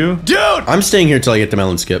again. Thank you. Dude! I'm staying here till I get the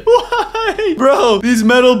melon skip. Why? Bro, these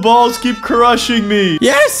metal balls keep crushing me.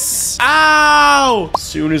 Yes! Ow! As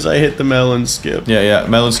soon as I hit the melon skip. Yeah,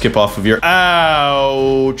 melon skip off of your...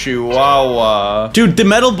 Ow, chihuahua. Dude, the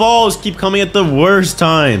metal balls keep coming at the worst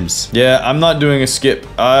times. Yeah, I'm not doing a skip.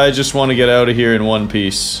 I just want to get out of here in one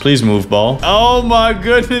piece. Please move, ball. Oh my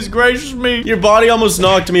goodness gracious me. Your body almost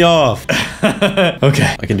knocked me off.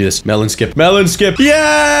 Okay. I can do this. Melon skip. Melon skip.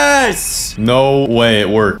 Yes! No way it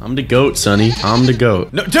worked. I'm the goat, Sonny. I'm the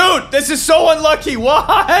goat. No, dude, this is so unlucky.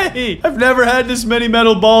 Why? I've never had this many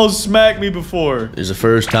metal balls smack me before. There's a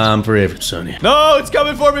first time for everything, Sonny. No, it's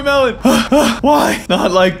coming for me, Melon. Why?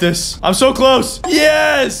 Not like this. I'm so close.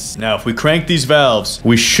 Yes! Now, if we crank these valves,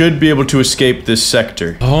 we should be able to escape this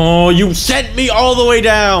sector. Oh, you sent me all the way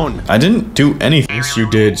down. I didn't do anything. Yes, you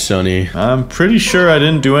did, Sonny. I'm pretty sure I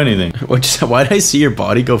didn't do anything. Why did I see your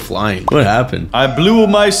body go flying? What happened? I blew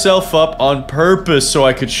myself up on purpose so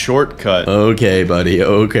I could shortcut. Okay, buddy.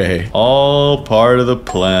 Okay. All part of the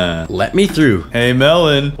plan. Let me through. Hey,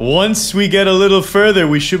 Melon. Once we get a little further,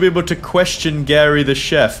 we should be able to question Gary the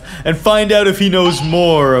chef and find out if he knows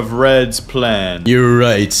more of Red's plan. You're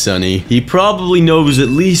right, Sonny. He probably knows at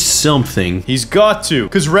least something. He's got to,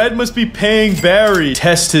 because Red must be paying Barry to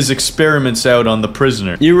test his experiments out on the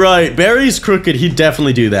prisoner. You're right. Barry's crooked. He'd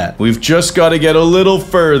definitely do that. We've just got to get a little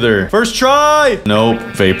further. First try! Nope,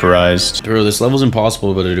 vaporized. Bro, this level's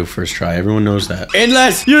impossible to do first try. Everyone knows that.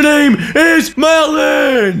 Unless your name is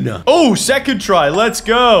Melon! Oh, second try. Let's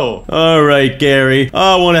go. All right, Gary.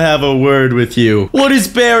 I want to have a word with you. What is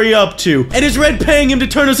Barry up to? And is Red paying him to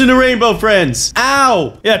turn us into rainbow friends?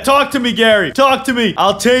 Ow! Yeah, talk to me, Gary. Talk to me.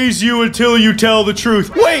 I'll tase you until you tell the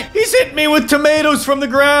truth. Wait, he's hit me with tomatoes from the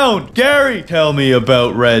ground. Gary, tell me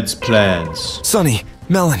about Red's plans. Sonny,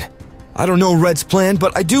 Melon, I don't know Red's plan,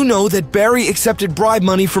 but I do know that Barry accepted bribe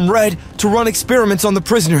money from Red to run experiments on the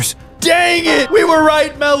prisoners. Dang it! We were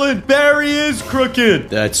right, Melon. Barry is crooked.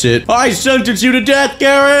 That's it. I sentence you to death,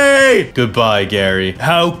 Gary! Goodbye, Gary.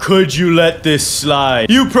 How could you let this slide?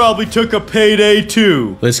 You probably took a payday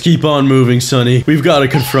too. Let's keep on moving, Sonny. We've got to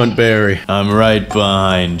confront Barry. I'm right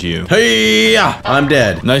behind you. Hey, I'm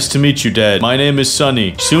dead. Nice to meet you, Dad. My name is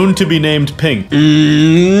Sunny, soon to be named Pink.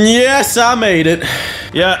 Yes, I made it.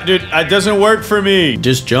 Yeah, dude, it doesn't work for me.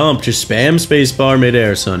 Just jump. Just spam spacebar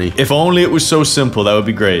midair, Sonny. If only it was so simple, that would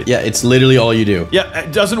be great. Yeah, it's literally all you do. Yeah,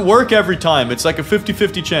 it doesn't work every time. It's like a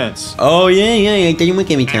 50-50 chance. Oh, yeah. It doesn't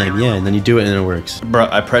work every time. Yeah, and then you do it and it works.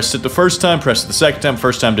 Bruh, I pressed it the first time, pressed it the second time.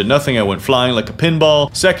 First time did nothing. I went flying like a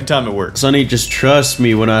pinball. Second time it worked. Sonny, just trust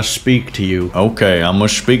me when I speak to you. Okay, I'm gonna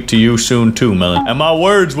speak to you soon too, Melon. And my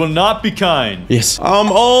words will not be kind. Yes,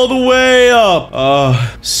 I'm all the way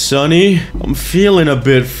up. Sonny, I'm feeling a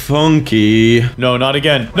bit funky. No, not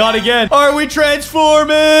again. Not again. Are we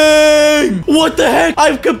transforming? What the heck?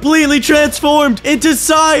 I've completely transformed into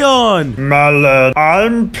Scion. Melon,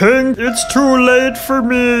 I'm Pink. It's too late for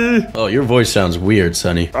me. Oh, your voice sounds weird,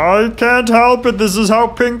 Sonny. I can't help it. This is how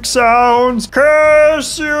Pink sounds.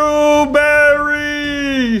 Curse you,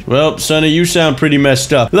 Barry. Well, Sonny, you sound pretty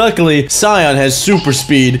messed up. Luckily, Scion has super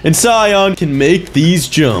speed, and Scion can make these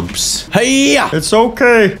jumps. Hey-ya! It's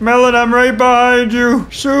okay. Melon, I'm right behind you.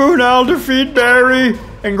 Soon I'll defeat Barry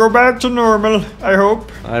and go back to normal, I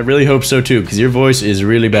hope. I really hope so too, because your voice is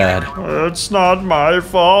really bad. It's not my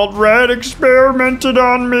fault. Red experimented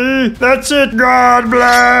on me. That's it, God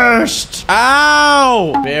blessed.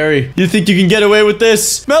 Ow! Barry, you think you can get away with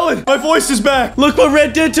this? Melon, my voice is back. Look what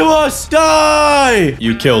Red did to us! Die!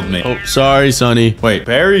 You killed me. Oh, sorry, Sonny. Wait,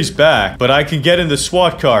 Barry's back, but I can get in the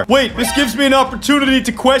SWAT car. Wait, this gives me an opportunity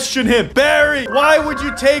to question him. Barry, why would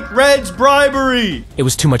you take Red's bribery? It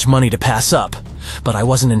was too much money to pass up, but I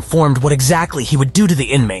wasn't informed what exactly he would do to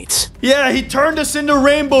the inmates. Yeah, he turned us into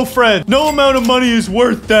rainbow friends. No amount of money is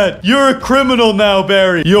worth that. You're a criminal now,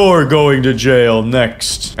 Barry. You're going to jail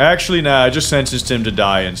next. Actually, nah, I just sentenced him to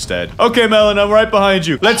die instead. Okay, Melon, I'm right behind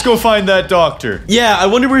you. Let's go find that doctor. Yeah, I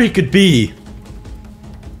wonder where he could be.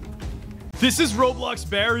 This is Roblox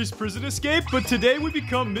Barry's prison escape, but today we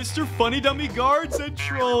become Mr. Funny Dummy Guards and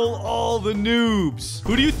troll all the noobs.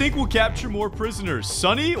 Who do you think will capture more prisoners,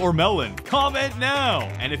 Sunny or Melon? Comment now.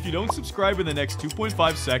 And if you don't subscribe in the next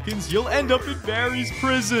 2.5 seconds, you'll end up in Barry's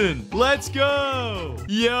prison. Let's go.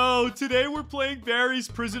 Yo, today we're playing Barry's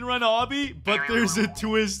prison run Obby, but there's a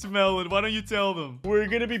twist, Melon. Why don't you tell them? We're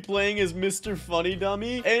gonna be playing as Mr. Funny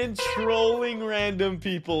Dummy and trolling random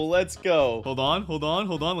people. Let's go. Hold on.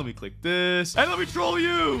 Let me click this. And let me troll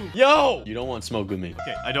you. Yo! You don't want smoke with me.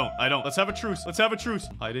 Okay, I don't. Let's have a truce.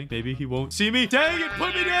 I'm hiding. Maybe he won't see me. Dang it,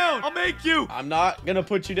 put me down. I'll make you. I'm not gonna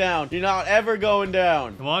put you down. You're not ever going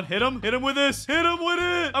down. Come on, hit him. Hit him with this. Hit him with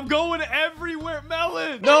it. I'm going everywhere,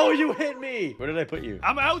 Melon. No, you hit me. Where did I put you?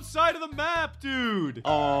 I'm outside of the map, dude.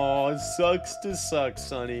 Oh, it sucks to suck,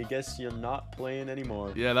 Sonny. Guess you're not playing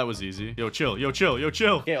anymore. Yeah, that was easy. Yo, chill.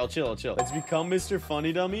 Okay, I'll chill. Let's become Mr.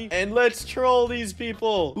 Funny Dummy and let's troll these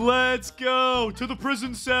people. Let's go to the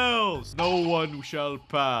prison cells. No one shall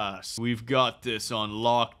pass. We've got this on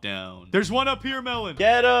lockdown. There's one up here, Melon.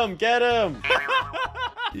 Get him.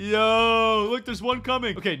 Yo, look, there's one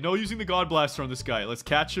coming. Okay, no using the God Blaster on this guy. Let's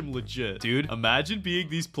catch him legit. Dude, imagine being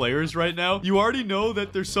these players right now. You already know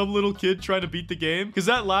that there's some little kid trying to beat the game because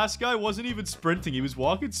that last guy wasn't even sprinting. He was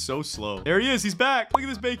walking so slow. There he is. He's back. Look at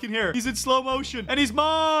this bacon hair. He's in slow motion and he's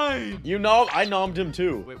mine. You know, I nommed him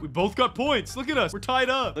too. Wait, we both got points. Look at us. We're tied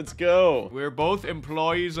up. Let's go. We're both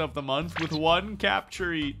employees of the month with 1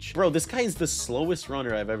 capture each. Bro, this guy is the slowest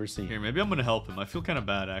runner I've ever seen. Here, maybe I'm gonna help him. I feel kind of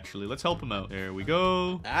bad, actually. Let's help him out. There we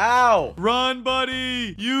go. Ow! Run,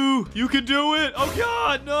 buddy! You can do it! Oh,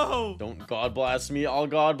 God, no! Don't God blast me. I'll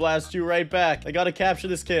God blast you right back. I gotta capture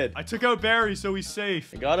this kid. I took out Barry, so he's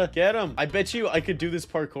safe. I gotta get him. I bet you I could do this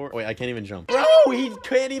parkour. Wait, I can't even jump. Bro, he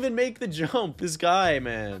can't even make the jump. This guy,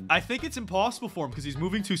 man. I think it's impossible for him because he's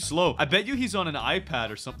moving too slow. I bet you he's on an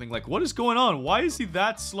iPad or something. Like, what is going on? Why is he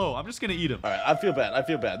that slow? I'm just gonna eat him. All right, I feel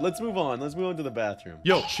bad. Let's move on. Let's move on to the bathroom.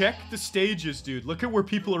 Yo, check the stages, dude. Look at where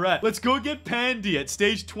people are at. Let's go get Pandy at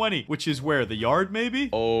stage 20, which is where? The yard, maybe?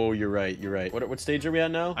 Oh, you're right. What stage are we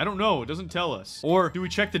at now? I don't know. It doesn't tell us. Or do we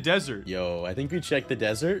check the desert? Yo, I think we check the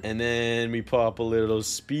desert, and then we pop a little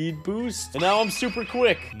speed boost, and now I'm super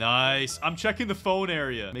quick. Nice. I'm checking the phone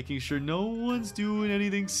area, making sure no one's doing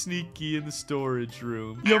anything sneaky in the storage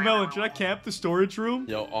room. Yo, Melon, should I camp the storage room?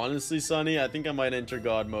 Yo, honestly, Sonny, I think I might enter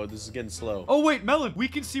God mode. This is getting slow. Oh, wait, Melon, we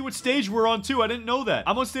can see what stage we're on, too. I didn't know that.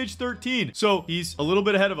 I'm on stage 13, so he's a little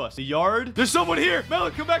bit ahead of us. The yard. There's someone here. Melon,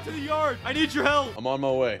 Melon, come back to the yard. I need your help. I'm on my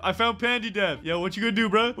way. I found Pandy Dev. Yo, what you gonna do,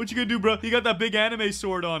 bro? What you gonna do, bro? He got that big anime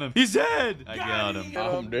sword on him. He's dead. I got him.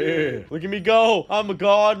 I'm dead. Look at me go. I'm a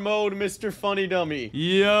god mode, Mr. Funny Dummy.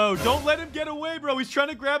 Yo, don't let him get away, bro. He's trying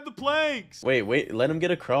to grab the planks. Wait. Let him get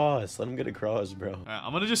across. Let him get across, bro. All right,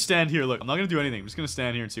 I'm gonna just stand here. Look, I'm not gonna do anything. I'm just gonna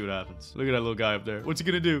stand here and see what happens. Look at that little guy up there. What's he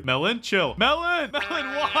gonna do? Melon, chill. Melon,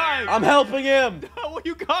 why? I'm helping him. No,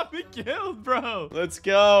 you got me killed, bro. Let's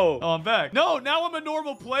go. Oh, I'm back. No, now I'm a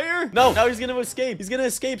normal player. No, now he's gonna escape. He's gonna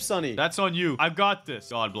escape, Sonny. That's on you. I've got this.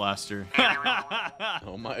 God blaster.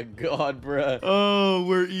 Oh my god, bruh. Oh,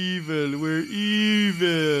 we're evil. We're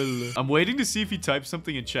evil. I'm waiting to see if he types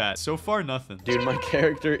something in chat. So far, nothing. Dude, my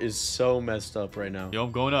character is so messed up right now. Yo,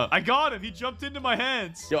 I'm going up. I got him. He jumped into my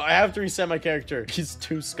hands. Yo, I have to reset my character. He's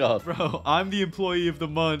too scuffed. Bro, I'm the employee of the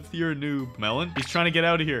month. You're a noob. Melon, he's trying to get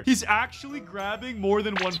out of here. He's actually grabbing more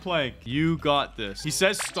than one plank. You got this. He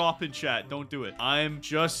says stop in chat. Don't do it. I'm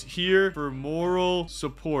just here for moral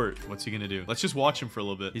support. What's he gonna do? Let's just watch him for a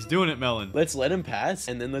little bit. He's doing it, Melon. Let's let him pass,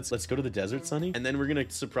 and then let's go to the desert, Sonny, and then we're gonna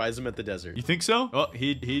surprise him at the desert. You think so? Oh,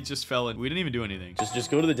 he just fell in. We didn't even do anything.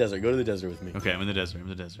 Just go to the desert. Go to the desert with me. Okay, I'm in the desert. I'm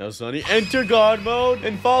in the desert. Now, Sonny, enter God mode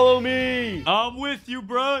and follow me. I'm with you,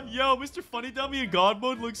 bruh. Yo, Mr. Funny Dummy in God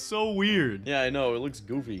mode looks so weird. Yeah, I know. It looks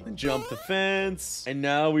goofy. Jump the fence, and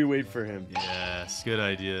now we wait for him. Yes, good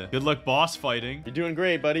idea. Good luck boss fighting. You're doing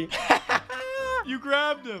great, buddy. You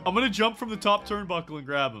grabbed him. I'm gonna jump from the top turnbuckle and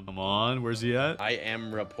grab him. Come on, where's he at? I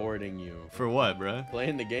am reporting you. For what, bruh?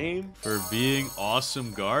 Playing the game? For being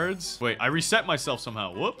awesome guards? Wait, I reset myself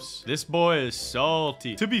somehow. Whoops. This boy is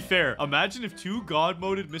salty. To be fair, imagine if two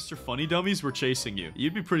god-moded Mr. Funny Dummies were chasing you.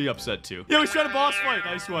 You'd be pretty upset too. Yo, he's trying to boss fight.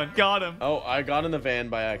 Nice one. Got him. Oh, I got in the van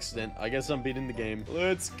by accident. I guess I'm beating the game.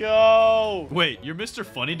 Let's go. Wait, you're Mr.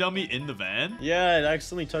 Funny Dummy in the van? Yeah, it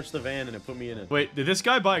accidentally touched the van and it put me in it. Wait, did this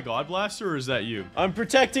guy buy a God Blaster or is that you? I'm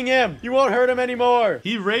protecting him. You won't hurt him anymore.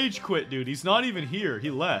 He rage quit, dude. He's not even here. He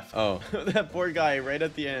left. Oh, that poor guy right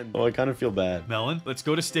at the end. Oh, I kind of feel bad. Melon, let's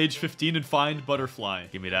go to stage 15 and find Butterfly.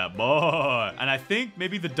 Give me that boy. And I think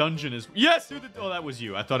maybe the dungeon is... Yes, dude. Oh, that was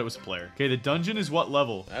you. I thought it was a player. Okay, the dungeon is what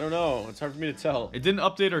level? I don't know. It's hard for me to tell. It didn't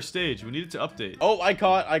update our stage. We needed to update. Oh, I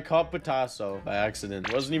caught Picasso by accident.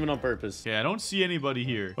 It wasn't even on purpose. Okay, I don't see anybody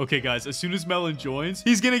here. Okay, guys, as soon as Melon joins,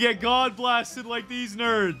 he's gonna get God blasted like these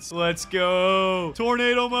nerds. Let's go.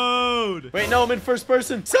 Tornado mode. Wait, no, I'm in first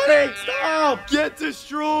person. Sonny, stop! Get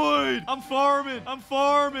destroyed. I'm farming. I'm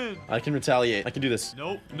farming. I can retaliate. I can do this.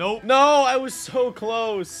 Nope. Nope. No, I was so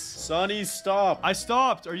close. Sonny, stop. I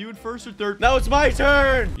stopped. Are you in first or third? Now it's my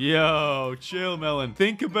turn. Yo, chill, Melon.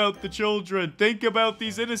 Think about the children. Think about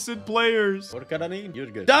these innocent players. What can I need? You're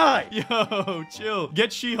good. Die! Yo, chill.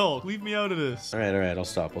 Get She-Hulk. Leave me out of this. All right. I'll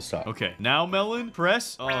stop. Okay, now, Melon,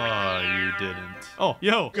 press. Oh, you didn't. Oh,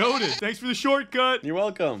 yo, goated. Thanks for the shortcut. You're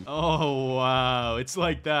welcome. Oh, wow. It's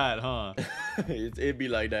like that, huh? It'd be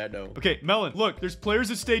like that, though. Okay, Melon, look. There's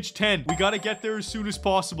players at stage 10. We gotta get there as soon as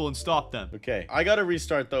possible and stop them. Okay. I gotta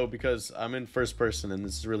restart, though, because I'm in first person, and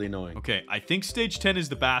this is really annoying. Okay, I think stage 10 is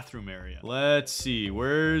the bathroom area. Let's see.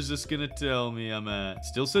 Where's this gonna tell me I'm at?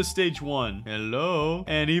 Still says stage 1. Hello?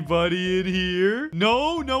 Anybody in here?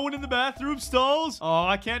 No one in the bathroom stalls? Oh,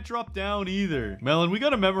 I can't drop down either. Melon, we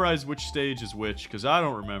gotta memorize which stage is which, because I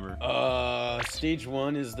don't remember. Stage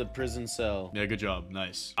 1 is the prison cell. Yeah, good job.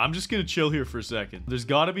 Nice. I'm just gonna chill here for a second. There's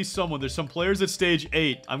gotta be someone. There's some players at stage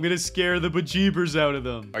 8. I'm gonna scare the bejeebers out of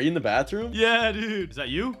them. Are you in the bathroom? Yeah, dude. Is that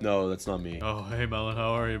you? No, that's not me. Oh, hey, Melon.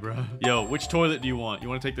 How are you, bro? Yo, which toilet do you want? You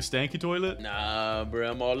want to take the stanky toilet? Nah,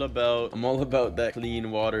 bro. I'm all about that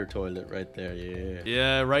clean water toilet right there. Yeah.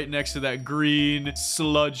 Yeah, right next to that green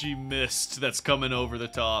sludgy mist that's coming over the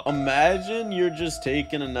top. Imagine you're just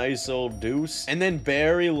taking a nice old deuce and then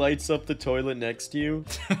Barry lights up the toilet next to you.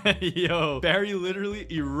 Yo, Barry literally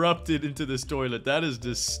erupted into this toilet. That is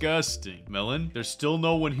disgusting. Melon, there's still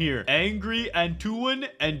no one here. Angry Antuan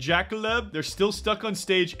and Jackaleb, they're still stuck on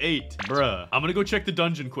stage 8. Bruh. I'm gonna go check the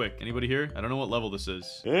dungeon quick. Anybody here? I don't know what level this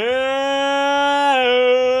is.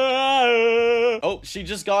 Oh, she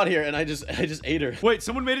just got here and I just ate her. Wait,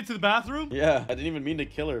 someone made it to the bathroom? Yeah, I didn't even mean to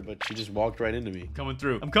kill her, but she just walked right into me. Coming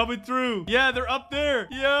through. I'm coming through. Yeah, they're up there.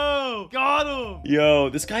 Yo, got him. Yo,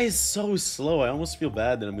 this guy is so slow. I almost feel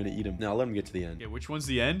bad that I'm gonna eat him. Now, I'll let him get to the end. Yeah, which one's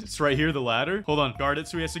the end? It's right here, the ladder. Hold on, guard it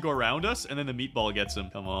so he has to go around us, and then the meatball gets him.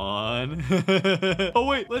 Come on. Oh,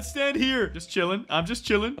 wait, let's stand here. Just chilling. I'm just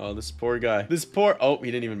chilling. Oh, this poor guy. Oh,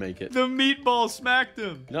 he didn't even make it. The meatball smacked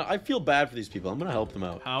him. No, I feel bad for these people. I'm gonna help them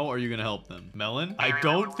out. How are you gonna help them? Melon? Melon, I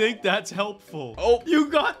don't think that's helpful. Oh. You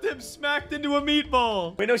got them smacked into a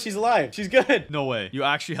meatball. Wait, no, she's alive. She's good. No way. You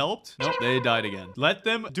actually helped? Nope, they died again. Let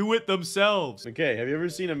them do it themselves. Okay, have you ever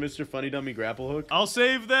seen a Mr. Funny Dummy grapple hook? I'll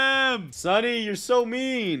save them. Sonny, you're so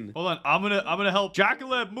mean. Hold on, I'm gonna help.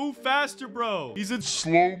 Jackaleb, move faster, bro. He's in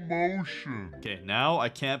slow motion. Okay, now I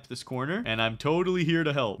camp this corner, and I'm totally here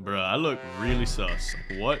to help. Bruh, I look really sus.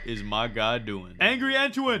 Like, what is my guy doing? Angry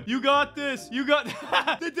Antoine, you got this. You got...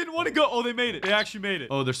 They didn't want to go. Oh, they made it. They actually made it.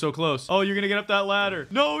 Oh, they're so close. Oh, you're gonna get up that ladder.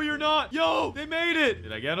 No, you're not. Yo, they made it.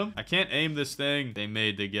 Did I get them? I can't aim this thing. They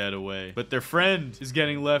made the getaway. But their friend is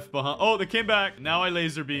getting left behind. Oh, they came back. Now I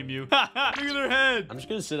laser beam you. Look at their head. I'm just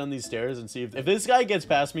gonna sit on these stairs and see if this guy gets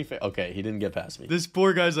past me. Okay, he didn't get past me. This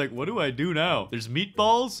poor guy's like, what do I do now? There's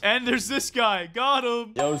meatballs and there's this guy. Got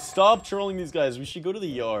him. Yo, stop trolling these guys. We should go to the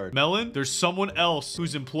yard. Melon, there's someone else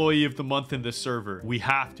who's employee of the month in this server. We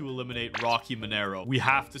have to eliminate Rocky Monero. We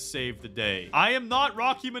have to save the day. I am not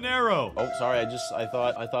Rocky Monero. Oh, sorry. I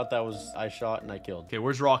thought that was I shot and I killed. Okay,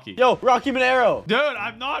 where's Rocky? Yo, Rocky Monero. Dude,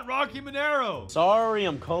 I'm not Rocky Monero. Sorry,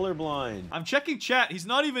 I'm colorblind. I'm checking chat. He's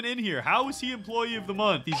not even in here. How is he employee of the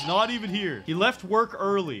month? He's not even here. He left work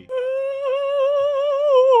early.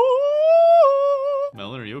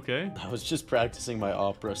 Melon, are you okay? I was just practicing my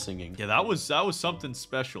opera singing. Yeah, that was something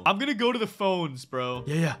special. I'm gonna go to the phones, bro.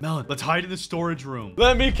 Yeah, Melon, let's hide in the storage room.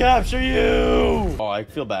 Let me capture you! Oh, I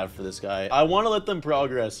feel bad for this guy. I want to let them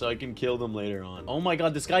progress so I can kill them later on. Oh my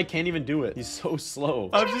god, this guy can't even do it. He's so slow.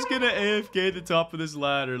 I'm just gonna AFK at the top of this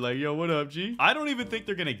ladder. Like, yo, what up, G? I don't even think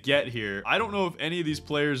they're gonna get here. I don't know if any of these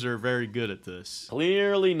players are very good at this.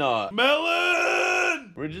 Clearly not.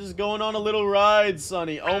 Melon! We're just going on a little ride,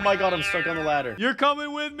 Sonny. Oh my god, I'm stuck on the ladder. You're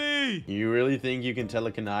coming with me. You really think you can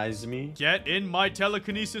telekinesis me? Get in my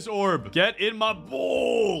telekinesis orb. Get in my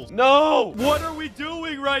balls. No! What are we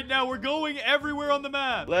doing right now? We're going everywhere on the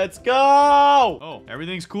map. Let's go! Oh,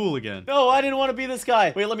 everything's cool again. No, I didn't want to be this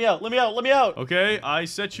guy. Wait, let me out. Let me out. Let me out. Okay, I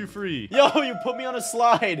set you free. Yo, you put me on a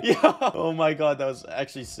slide. Yo. Oh my god, that was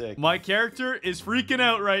actually sick. My character is freaking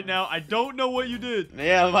out right now. I don't know what you did.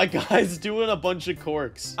 Yeah, my guy's doing a bunch of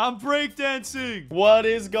corks. I'm breakdancing. What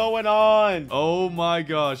is going on? Oh my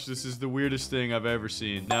gosh, this is the weirdest thing I've ever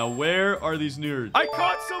seen. Now, where are these nerds? I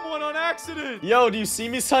caught someone on accident. Yo, do you see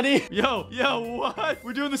me, Sonny? Yo, what?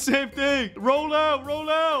 We're doing the same thing. Roll out,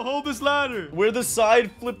 hold this ladder. We're the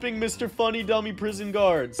side-flipping Mr. Funny Dummy prison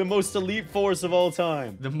guards. The most elite force of all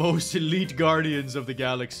time. The most elite guardians of the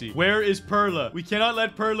galaxy. Where is Perla? We cannot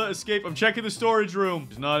let Perla escape. I'm checking the storage room.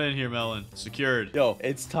 She's not in here, Melon. Secured. Yo,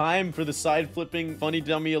 it's time for the side-flipping Funny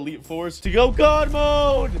Dummy elite force to go God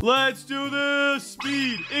mode. Let's do this.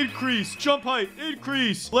 Speed, increase. Jump height,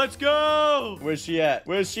 increase. Let's go. Where's she at?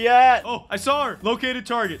 Where's she at? Oh, I saw her. Located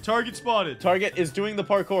target. Target spotted. Target is doing the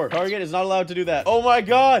parkour. Target is not allowed to do that. Oh my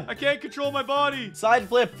god. I can't control my body. Side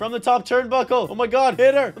flip from the top turnbuckle. Oh my god.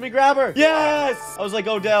 Hit her. Let me grab her. Yes. I was like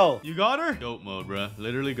Odell. You got her? Goat mode, bruh.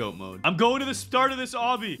 Literally goat mode. I'm going to the start of this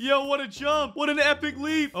obby. Yo, what a jump. What an epic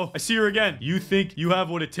leap. Oh, I see her again. You think you have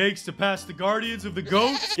what it takes to pass the guardians of the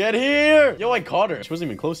goats? Get here. Yo, I caught her. She wasn't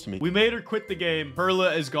even close to me. We made her quit the game.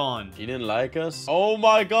 Perla is gone. She didn't like us. Oh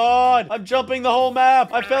my god. I'm jumping the whole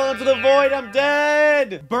map. I fell into the void. I'm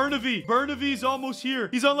dead. Burnaby. Burnaby's almost here.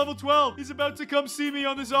 He's on level 12. He's about to come see me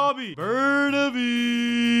on this obby.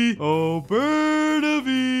 Burnaby. Oh,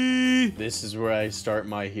 Burnaby. This is where I start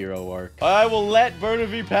my hero arc. I will let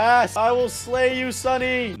Burnaby pass. I will slay you,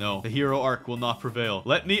 Sonny. No, the hero arc will not prevail.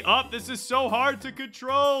 Let me up. This is so hard to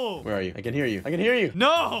control. Where are you? I can hear you. I can hear you.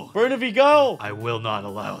 No. Burnaby, go. I will not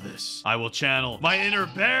allow this. I will channel my inner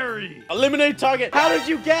Barry. Eliminate target. How did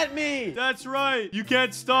you get me? That's right. You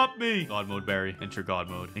can't stop me. God mode, Barry. Enter God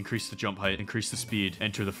mode. Increase the jump height. Increase the speed.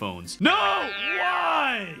 Enter the phones. No!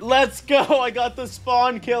 Why? Let's go. I got the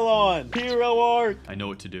spawn kill on. Hero arc. I know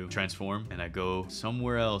what to do. Transform. And I go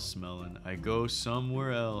somewhere else, Melon. I go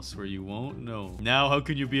somewhere else where you won't know. Now, how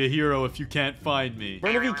can you be a hero if you can't find me?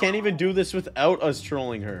 Burnaby can't even do this without us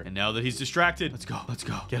trolling her. And now that he's distracted, let's go. Let's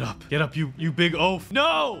go. Get up. Get up, you big oaf.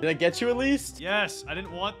 No! Did I get you at least? Yes, I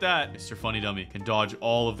didn't want that. Mr. Funny Dummy can dodge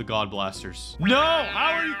all of the God Blasters. No!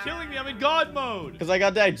 How are you killing me? I'm in God mode. Because I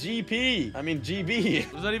got that GP. I mean GB.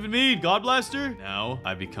 What does that even mean? God Blaster? Now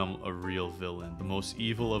I become a real villain. The most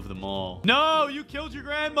evil of them all. No! You killed your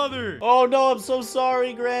grandmother! brother. Oh no, I'm so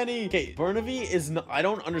sorry, Granny. Okay, Burnaby is not. I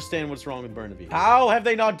don't understand what's wrong with Burnaby. How have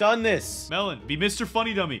they not done this? Melon, be Mr.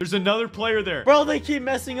 Funny Dummy. There's another player there. Bro, they keep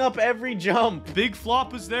messing up every jump. Big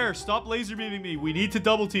Flop is there. Stop laser beaming me. We need to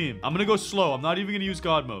double team. I'm gonna go slow. I'm not even gonna use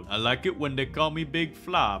God mode. I like it when they call me Big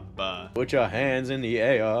Flop. Put your hands in the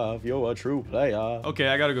air if you're a true player. Okay,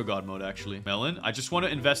 I gotta go God mode, actually. Melon, I just want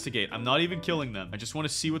to investigate. I'm not even killing them. I just want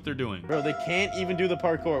to see what they're doing. Bro, they can't even do the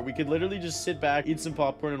parkour. We could literally just sit back, eat some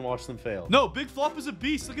popcorn, and watch them fail. No, Big Flop is a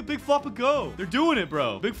beast. Look at Big Floppa go. They're doing it,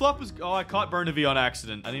 bro. Big Flop is... Oh, I caught Burnaby on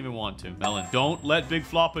accident. I didn't even want to. Melon, don't let Big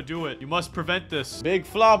Floppa do it. You must prevent this. Big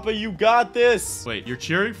Floppa, you got this. Wait, you're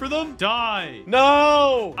cheering for them? Die.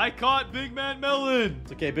 No. I caught Big Man Melon.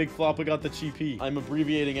 It's okay, Big Floppa got the GP. I'm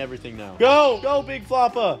abbreviating everything now. Go. Go, Big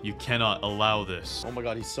Floppa. You cannot allow this. Oh my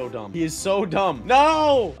god, he's so dumb. He is so dumb.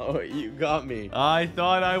 No. Oh, you got me. I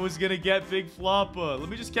thought I was gonna get Big Floppa. Let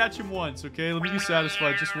me just catch him once, okay? Let me be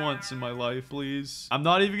satisfied just once in my life, please. I'm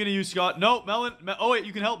not even gonna use Scott. No, Melon. Oh, wait,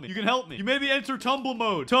 you can help me. You can help me. You made me enter tumble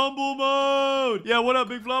mode. Tumble mode. Yeah, what up,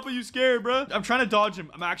 Big Floppa? You scared, bro? I'm trying to dodge him.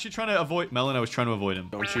 I'm actually trying to avoid... Melon, I was trying to avoid him.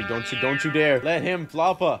 Don't you dare. Let him,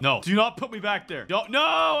 Floppa. No, do not put me back there. Don't. No,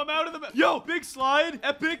 I'm out of the... Yo, big slide.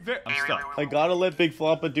 Epic. I'm stuck. I gotta let Big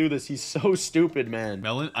Floppa do this. He's so stupid, man.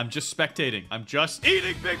 Melon, I'm just spectating. I'm just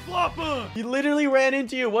eating Big Floppa. He literally ran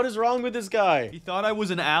into you. What is wrong with this guy? He thought I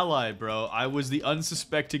was an ally, bro. I was the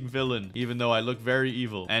unsuspecting villain, even though I look very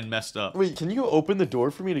evil and messed up. Wait, can you open the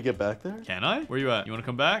door for me to get back there? Can I? Where you at? You want to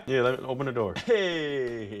come back? Yeah, let me open the door.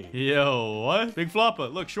 Hey. Yo, what? Big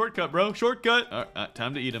Floppa. Look, shortcut, bro. Shortcut. All right,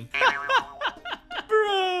 time to eat him.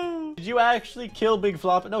 Bro. Did you actually kill Big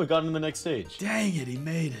Floppa? No, we got him in the next stage. Dang it, he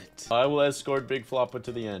made it. I will escort Big Floppa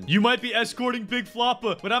to the end. You might be escorting Big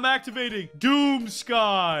Floppa, but I'm activating Doom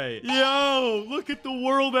Sky. Yo, look at the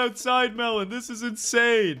world outside, Melon. This is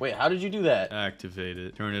insane. Wait, how did you do that? Activate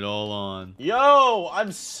it. Turn it all on. Yo,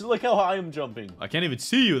 look how high I'm jumping. I can't even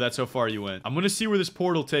see you. That's how far you went. I'm gonna see where this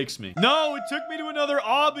portal takes me. No, it took me to another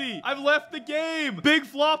obby. I've left the game. Big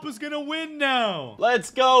Floppa's gonna win now. Let's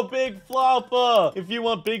go, Big Floppa. If you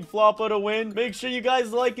want Big Floppa to win, make sure you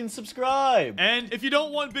guys like and subscribe. And if you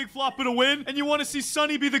don't want Big Floppa to win and you want to see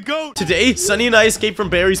Sunny be the GOAT. Today, Sunny and I escaped from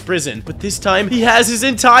Barry's prison, but this time he has his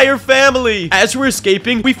entire family. As we're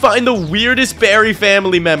escaping, we find the weirdest Barry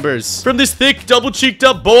family members. From this thick, double-cheeked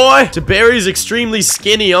up boy to Barry's extremely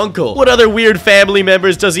skinny uncle. What other weird family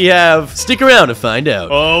members does he have? Stick around to find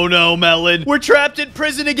out. Oh no, Melon. We're trapped in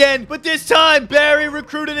prison again, but this time Barry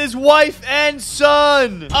recruited his wife and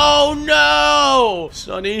son. Oh no!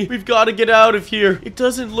 Sunny, we've got to get out of here. It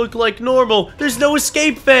doesn't look like normal. There's no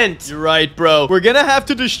escape vent. You're right, bro. We're gonna have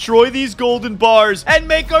to destroy these golden bars and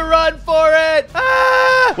make a run for it.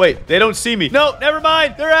 Ah! Wait, they don't see me. No, never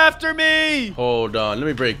mind. They're after me. Hold on. Let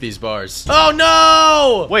me break these bars. Oh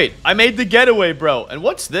no! Wait, I made the getaway, bro. And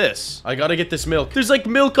what's this? I gotta get this milk. There's like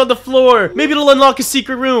milk on the floor. Maybe it'll unlock a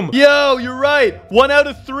secret room. Yo, you're right. 1 out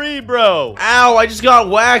of 3, bro. Ow, I just got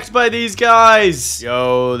whacked by these guys.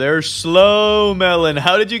 Yo, they're slow, Melon.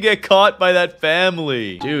 How did you get caught by that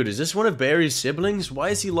family? Dude, is this one of Barry's siblings? Why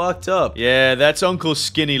is he locked up? Yeah, that's Uncle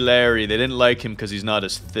Skinny Larry. They didn't like him because he's not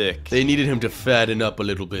as thick. They needed him to fatten up a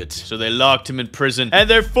little bit. So they locked him in prison, and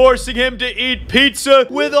they're forcing him to eat pizza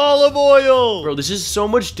with olive oil. Bro, this is so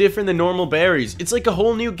much different than normal Barry's. It's like a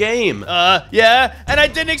whole new game. Yeah, and I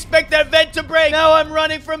didn't expect that vent to break. Now I'm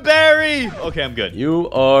running from Barry. Okay, I'm good. You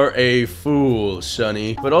are a fool,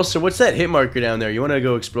 Sonny. But also, what's that hit marker down there? You want to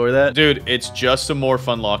go explore that? Dude, it's just a more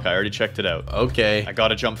fun lock. I already checked it out. Okay. I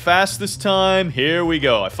gotta jump fast this time. Here we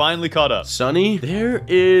go. I finally caught up. Sonny, there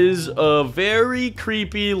is a very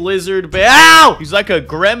creepy lizard bear. Ow! He's like a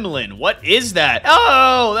gremlin. What is that?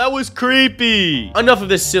 Oh, that was creepy. Enough of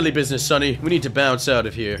this silly business, Sonny. We need to bounce out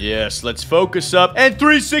of here. Yes, let's focus up and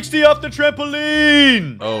 360 off the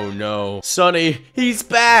trampoline. Oh no. Sonny, he's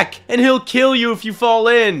back and he'll kill you if you fall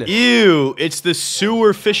in. Ew, it's the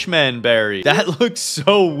sewer fishman Barry. That looks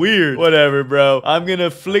so weird. Whatever, bro. I'm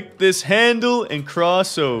gonna flick this handle and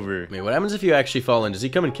cross over. Wait, what happens if you actually fall in? Does he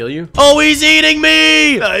come and kill you? Oh, he's eating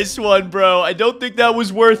me! Nice one, bro. I don't think that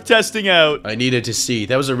was worth testing out. I needed to see.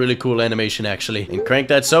 That was a really cool animation, actually. And crank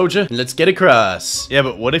that soja, and let's get across. Yeah,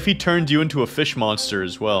 but what if he turned you into a fish monster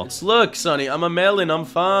as well? Look, Sonny, I'm a melon. I'm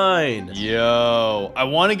fine. Yo, I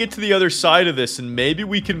want to get to the other side of this, and maybe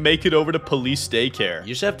we can make it over to police daycare. You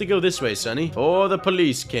just have to go this way, Sonny. For the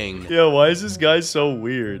police king. Yo, why is this guy so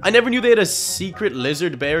weird? I never knew they had a secret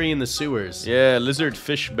lizard berry in the sewers. Yeah, lizard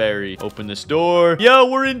fish berry. Open this door. Yo,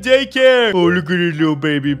 we're in daycare. Oh, look at this little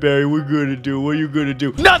baby berry. What are you gonna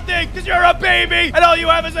do? Nothing, because you're a baby, and all you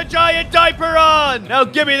have is a giant diaper on. Now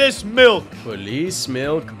give me this milk. Police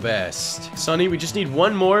milk best. Sonny, we just need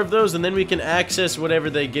one more of those, and then we can access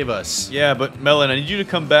whatever they give us. Yeah, but Melon, I need you to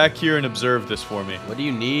come back here and observe this for me. What do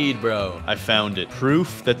you need, bro? I found it.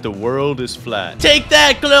 Proof that the world is flat. Take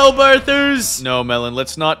that, globe earthers! No, Melon,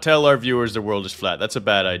 let's not tell our viewers the world is flat. That's a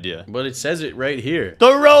bad idea. But it says it right here.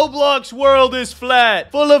 The Roblox world is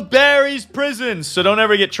flat, full of Barry's prisons, so don't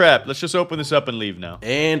ever get trapped. Let's just open this up and leave now.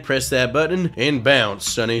 And press that button and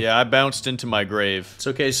bounce, Sonny. Yeah, I bounced into my grave. It's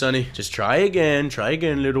okay, Sonny. Just try again,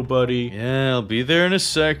 little buddy. Yeah, I'll be there in a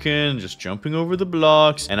second. Just jumping over the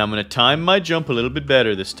blocks, and I'm gonna time my jump a little bit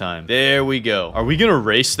better this time. There we go. Are we gonna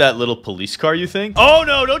race that little police car, you think? Oh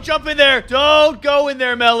no, don't jump in there. Don't go in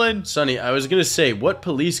there, Melon. Sonny, I was gonna say, what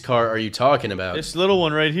police car are you talking about? This little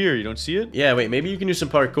one right here, you don't see it? Yeah, wait, maybe you can do some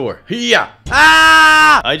parkour. Yeah.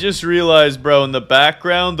 Ah! I just realized, bro, in the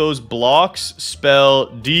background, those blocks spell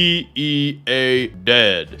D-E-A,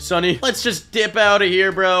 dead. Sonny, let's just dip out of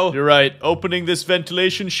here, bro. You're right. Opening this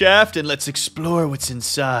ventilation shaft, and let's explore what's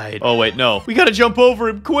inside. Oh, wait, no. We gotta jump over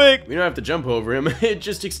him quick. We don't have to jump over him. It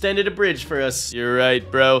just extended a bridge for us. You're right,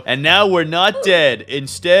 bro. And now we're not dead.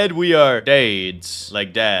 Instead, we are dads.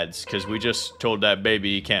 Like dads, because we just told that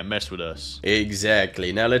baby he can't mess with us.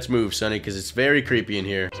 Exactly. Now let's move, Sonny, because it's very creepy in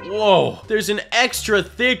here. Whoa, there's an extra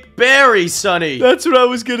thick berry, Sonny. That's what I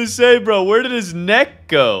was gonna say, bro. Where did his neck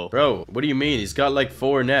go? Bro, what do you mean? He's got like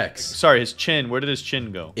 4 necks. Sorry, his chin. Where did his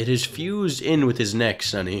chin go? It is fused in with his neck,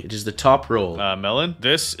 Sonny. It is the top roll. Melon?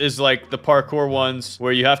 This is like the parkour ones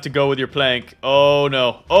where you have to go with your plank. Oh,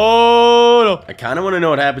 no. Oh, no. I kind of want to know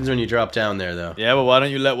what happens when you drop down there, though. Yeah, but why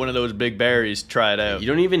don't you let one of those big berries try it out? You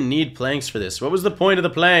don't even need planks for this. What was the point of the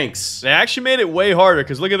planks? They actually made it way harder,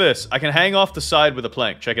 because look at this. I can hang off the side with a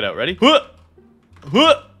plank. Check it out. Ready? Huh!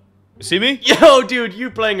 Huh! See me? Yo, dude,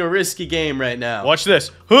 you're playing a risky game right now. Watch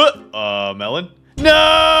this. Huh! Melon?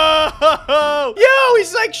 No! Yo,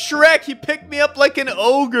 he's like Shrek. He picked me up like an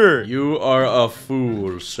ogre. You are a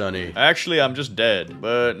fool, Sonny. Actually, I'm just dead.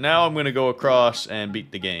 But now I'm gonna go across and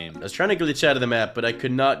beat the game. I was trying to glitch out of the map, but I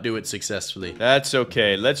could not do it successfully. That's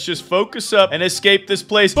okay. Let's just focus up and escape this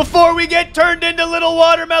place before we get turned into little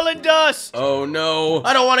watermelon dust. Oh, no.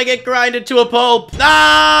 I don't want to get grinded to a pulp.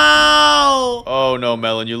 No! Oh, no,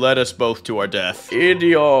 Melon. You led us both to our death.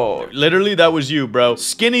 Idiot. Literally, that was you, bro.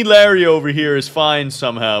 Skinny Larry over here is fine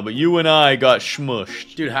somehow, but you and I got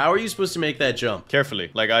smushed. Dude, how are you supposed to make that jump?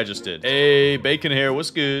 Carefully, like I just did. Hey, bacon hair,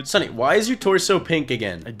 what's good? Sonny, why is your torso pink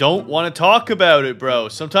again? I don't want to talk about it, bro.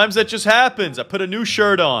 Sometimes that just happens. I put a new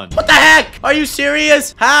shirt on. What the heck? Are you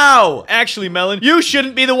serious? How? Actually, Melon, you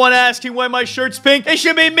shouldn't be the one asking why my shirt's pink. It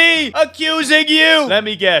should be me accusing you. Let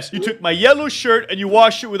me guess. You took my yellow shirt and you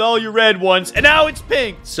washed it with all your red ones, and now it's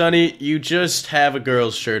pink. Sonny, you just have a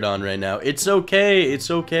girl's shirt on right now. It's okay.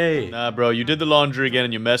 It's okay. Nah, bro, you did the laundry again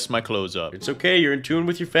and you messed my clothes up. It's okay. You're in tune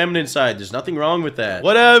with your feminine side. There's nothing wrong with that.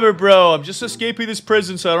 Whatever, bro. I'm just escaping this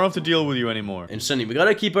prison so I don't have to deal with you anymore. And Sonny, we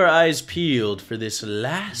gotta keep our eyes peeled for this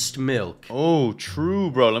last milk. Oh, true,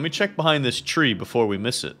 bro. Let me check behind this tree before we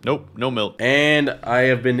miss it. Nope, no milk. And I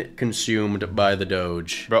have been consumed by the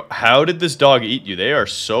Doge. Bro, how did this dog eat you? They are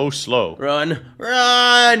so slow. Run.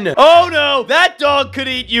 Run! Oh, no! That dog could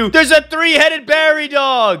eat you! There's a 3-headed berry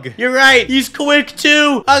dog! You're right! He's quick,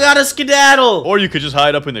 too! I gotta skedaddle! Or you could just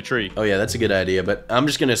hide up in the tree. Oh, yeah, that's a good idea, but I'm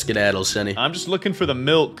just gonna skedaddle, Sonny. I'm just looking for the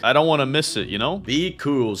milk. I don't want to miss it, you know? Be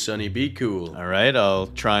cool, Sonny. Be cool. Alright, I'll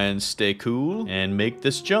try and stay cool and make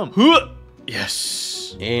this jump.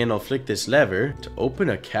 Yes. And I'll flick this lever to open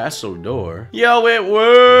a castle door. Yo, it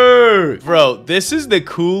worked! Bro, this is the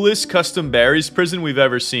coolest custom berries prison we've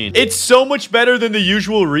ever seen. It's so much better than the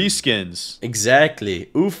usual reskins. Exactly.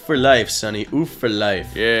 Oof for life, Sonny. Oof for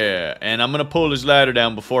life. Yeah, and I'm gonna pull this ladder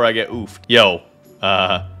down before I get oofed. Yo,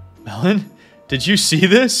 Melon? Did you see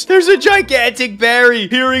this? There's a gigantic berry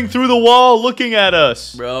peering through the wall looking at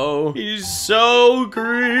us. Bro, he's so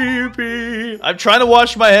creepy. I'm trying to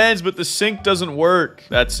wash my hands, but the sink doesn't work.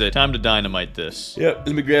 That's it. Time to dynamite this. Yep,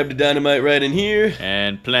 let me grab the dynamite right in here.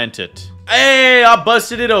 And plant it. Hey, I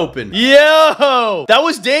busted it open. Yo! That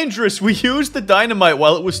was dangerous. We used the dynamite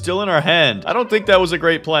while it was still in our hand. I don't think that was a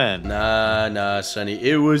great plan. Nah, Sonny.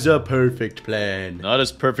 It was a perfect plan. Not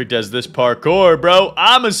as perfect as this parkour, bro.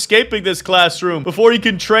 I'm escaping this classroom before he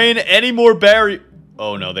can train any more berry...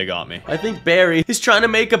 Oh no, they got me. I think Barry is trying to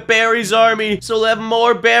make a Barry's army so we'll have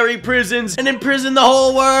more Barry prisons and imprison the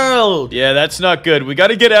whole world. Yeah, that's not good. We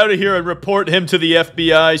gotta get out of here and report him to the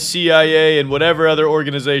FBI, CIA, and whatever other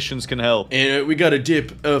organizations can help. And we gotta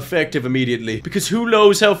dip effective immediately, because who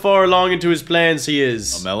knows how far along into his plans he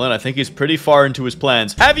is. Oh, Melon, I think he's pretty far into his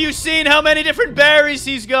plans. Have you seen how many different berries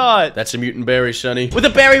he's got? That's a mutant Barry, Sonny. With a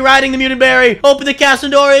Barry riding the mutant Barry. Open the castle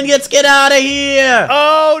door and get out of here.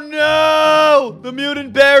 Oh no! The mutant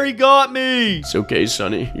berry got me! It's okay,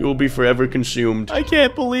 Sonny. You will be forever consumed. I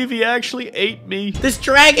can't believe he actually ate me. This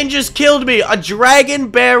dragon just killed me. A dragon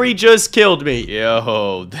Barry just killed me.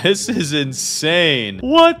 Yo, this is insane.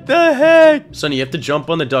 What the heck? Sonny, you have to jump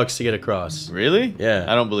on the ducks to get across. Really? Yeah.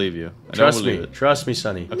 I don't believe you. I Trust don't me. believe it. Trust me,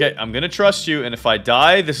 Sonny. Okay, I'm gonna trust you, and if I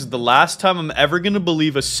die, this is the last time I'm ever gonna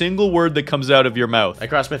believe a single word that comes out of your mouth. I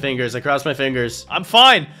crossed my fingers. I crossed my fingers. I'm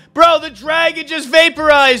fine. Bro, the dragon just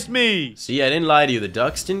vaporized me! See, I didn't lie to you. The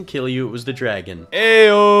ducks didn't kill you. It was the dragon.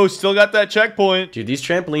 Ayo, still got that checkpoint. Dude, these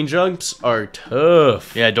trampoline jumps are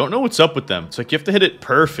tough. Yeah, I don't know what's up with them. It's like you have to hit it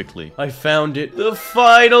perfectly. I found it. The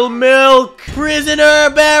final milk. Prisoner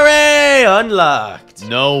Barry unlocked.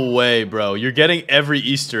 No way, bro. You're getting every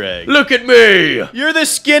Easter egg. Look at me. You're the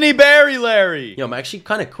skinny Barry Larry. Yo, I'm actually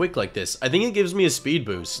kind of quick like this. I think it gives me a speed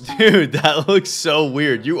boost. Dude, that looks so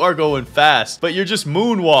weird. You are going fast, but you're just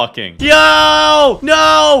moonwalking. Yo!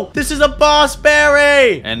 No! This is a boss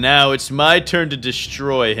Barry! And now it's my turn to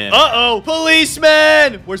destroy him. Uh-oh!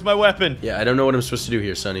 Policeman! Where's my weapon? Yeah, I don't know what I'm supposed to do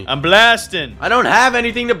here, Sonny. I'm blasting. I don't have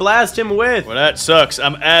anything to blast him with. Well, that sucks.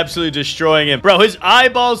 I'm absolutely destroying him. Bro, his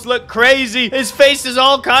eyeballs look crazy. His face is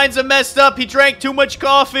all kinds of messed up. He drank too much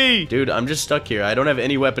coffee. Dude, I'm just stuck here. I don't have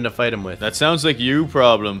any weapon to fight him with. That sounds like you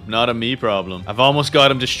problem, not a me problem. I've almost got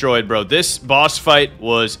him destroyed, bro. This boss fight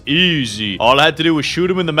was easy. All I had to do was shoot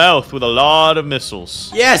him in the mouth with a lot of missiles.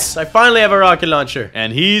 Yes! I finally have a rocket launcher.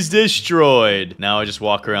 And he's destroyed. Now I just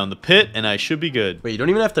walk around the pit and I should be good. Wait, you don't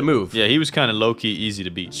even have to move. Yeah, he was kind of low-key easy to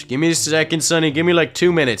beat. Give me a second, Sonny. Give me like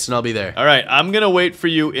 2 minutes and I'll be there. All right, I'm gonna wait for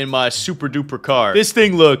you in my super duper car. This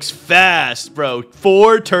thing looks fast, bro.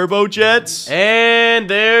 4 turbojets. And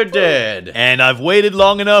they're dead. And I've waited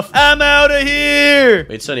long enough. I'm out of here.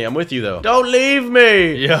 Wait, Sonny, I'm with you though. Don't leave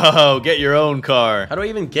me. Yo, get your own car. How do I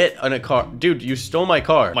even get on a car? Dude, you stole my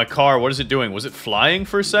car. My car, what is it doing? Was it flying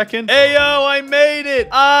for a second? Hey, yo, I made it.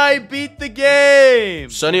 I beat the game.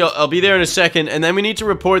 Sonny, I'll be there in a second, and then we need to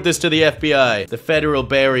report this to the FBI, the Federal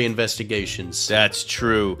Barry Investigations. That's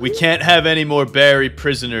true. We can't have any more Barry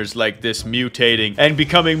prisoners like this mutating and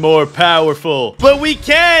becoming more powerful. But we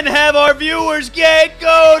can have our viewers get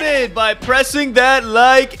goated by pressing that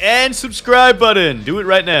like and subscribe button. Do it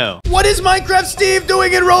right now. What is Minecraft Steve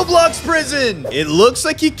doing in Roblox prison? It looks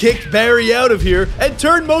like he kicked Barry out of here and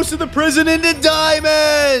turned most of the prison into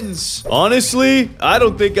diamonds. Honestly, I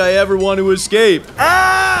don't think I ever want to escape.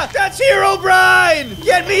 Ah, that's Herobrine!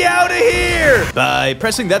 Get me out of here! By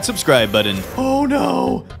pressing that subscribe button. Oh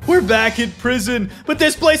no, we're back in prison, but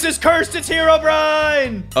this place is cursed. It's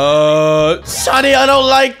Herobrine! Sonny, I don't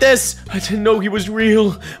like this. I didn't know he was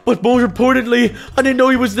real, but more importantly, I didn't know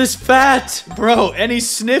he was this fat. Bro, and he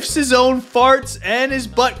sniffs his own farts and his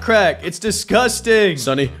butt crack. It's disgusting.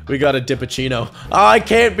 Sonny, we got a Dippuccino. I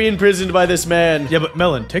can't be imprisoned by this man. Yeah, but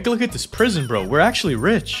Melon, take a look at this prison, bro. We're actually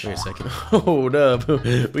rich. Wait a second. Hold up.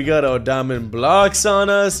 We got our diamond blocks on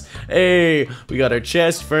us. Hey, we got our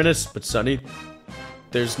chest furnace. But Sonny,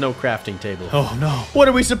 there's no crafting table. Oh no. What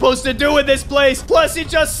are we supposed to do in this place? Plus, he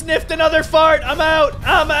just sniffed another fart. I'm out.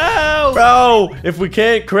 I'm out. Bro, if we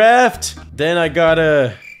can't craft, then I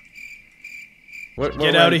gotta...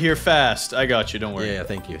 Get out of here fast. I got you, don't worry. Yeah,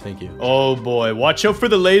 thank you, thank you. Oh boy, watch out for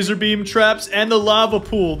the laser beam traps and the lava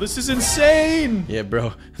pool. This is insane. Yeah,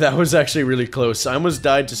 bro, that was actually really close. I almost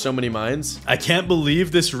died to so many mines. I can't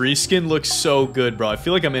believe this reskin looks so good, bro. I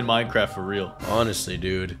feel like I'm in Minecraft for real. Honestly,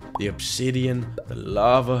 dude, the obsidian, the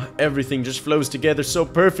lava, everything just flows together so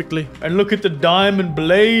perfectly. And look at the diamond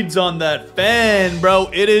blades on that fan,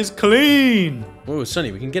 bro. It is clean. Oh,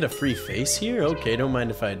 Sonny, we can get a free face here? Okay, don't mind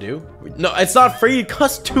if I do. No, it's not free. It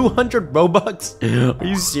costs 200 Robux. Are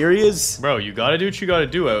you serious? Bro, you gotta do what you gotta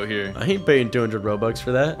do out here. I ain't paying 200 Robux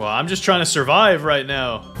for that. Well, I'm just trying to survive right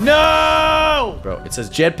now. No! Bro, it says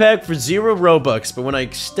jetpack for 0 Robux, but when I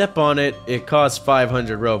step on it, it costs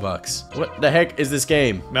 500 Robux. What the heck is this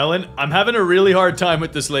game? Melon, I'm having a really hard time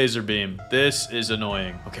with this laser beam. This is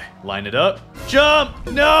annoying. Okay, line it up.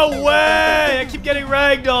 Jump! No way! I keep getting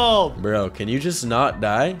ragdolled. Bro, can you just just not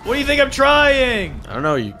die? What do you think I'm trying? I don't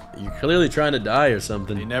know, you're clearly trying to die or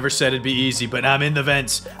something. He never said it'd be easy, but I'm in the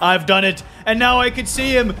vents. I've done it, and now I can see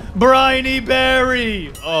him. Briny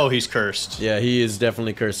Berry. Oh, he's cursed. Yeah, he is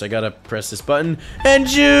definitely cursed. I gotta press this button and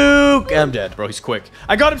juke. I'm dead. Bro, he's quick.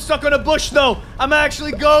 I got him stuck on a bush, though. I'm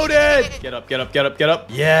actually goated. Get up, get up, get up, get up.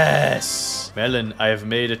 Yes. Melon, I have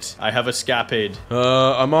made it. I have escapade.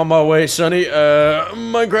 I'm on my way, Sonny.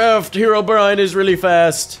 Minecraft Hero Brian is really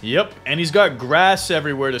fast. Yep, and he's got grass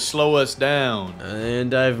everywhere to slow us down.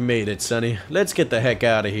 And I've made it, Sonny. Let's get the heck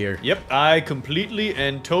out of here. Yep, I completely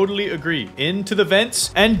and totally agree. Into the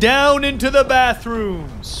vents and down into the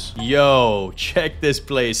bathrooms. Yo, check this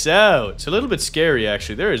place out. It's a little bit scary,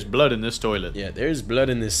 actually. There is blood in this toilet. Yeah, there's blood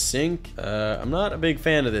in this sink. I'm not a big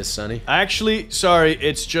fan of this, Sonny. Actually, sorry,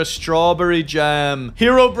 it's just strawberry jam.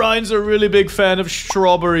 Hero Brian's a really big fan of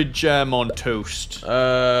strawberry jam on toast.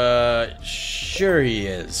 Sure he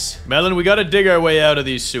is. Melon, we gotta dig our way out of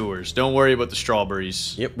these sewers. Don't worry about the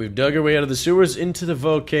strawberries. Yep, we've dug our way out of the sewers into the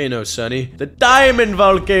volcano, Sonny. The diamond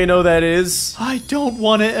volcano, that is. I don't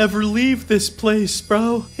want to ever leave this place,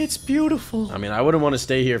 bro. It's beautiful. I mean, I wouldn't want to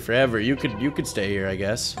stay here forever. You could stay here, I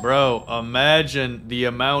guess. Bro, imagine the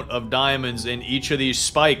amount of diamonds in each of these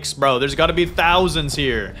spikes, bro. There's got to be thousands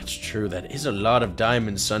here. That's true. That is a lot of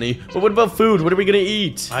diamonds, Sonny. But what about food? What are we gonna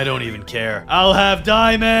eat? I don't even care. I'll have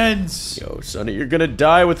diamonds. Yo, Sonny, you're gonna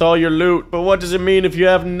die with all your loot. But what does it mean if you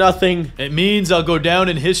have nothing? It means I'll go down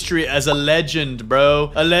in history as a legend,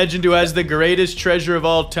 bro. A legend who has the greatest treasure of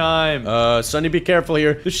all time. Sonny, be careful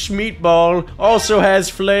here. The Schmeat ball also has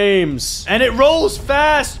flames. And it rolls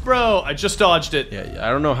fast, bro. I just dodged it. Yeah,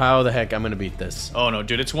 I don't know how the heck I'm gonna beat this. Oh, no,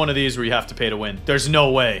 dude. It's one of these where you have to pay to win. There's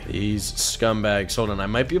no way. These scumbags. Hold on, I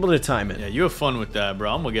might be able to time it. Yeah, you have fun with that,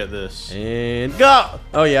 bro. I'm gonna get this. And go!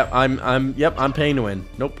 Oh, yeah, I'm paying to win.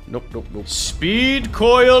 Nope. Speed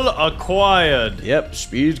coil acquired. Yep,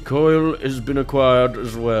 speed coil has been acquired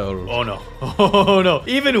as well. Oh, no. Oh, no.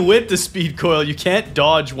 Even with the speed coil, you can't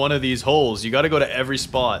dodge one of these holes. You gotta go to every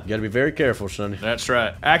spot. You gotta be very careful, Sonny. That's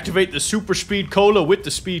right. Activate the super speed cola with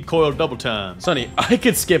the speed coil double time. Sonny, I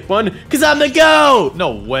could skip one, because I'm the GOAT!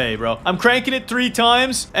 No way, bro. I'm cranking it 3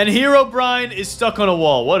 times, and Hero Brian is stuck on a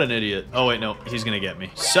wall. What an idiot. Oh, wait, no. He's gonna get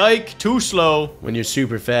me. Psych. Too slow. When you're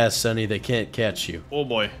super fast, Sonny, they can't catch you. Oh,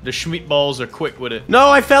 boy. The Schmeat balls are quick with it. No,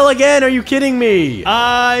 I fell again! Are you kidding me?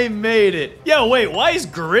 I made it. Yo, wait. Why is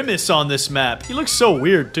Grimace on this map? He looks so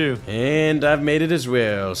weird, too. And I've made it as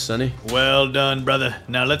well, Sonny. Well done, brother.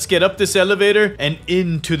 Now let's get up this elevator and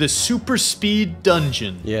into the super speed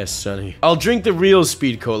dungeon. Yes, Sonny. I'll drink the real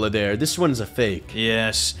speed cola there. This one's a fake.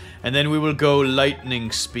 Yes, and then we will go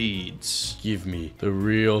lightning speeds. Give me the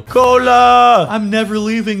real cola! I'm never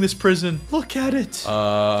leaving this prison. Look at it.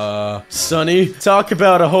 Sonny, talk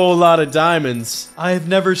about a whole lot of diamonds. I have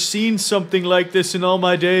never seen something like this in all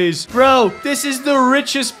my days. Bro, this is the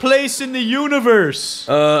richest place in the universe.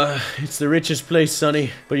 It's the richest place,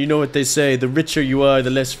 Sonny. But you know what they say, the richer you are, the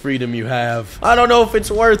less freedom you have. I don't know if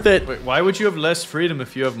it's worth it. Wait, why would you have less freedom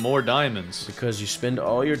if you have more diamonds? Because you spend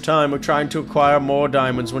all your time trying to acquire more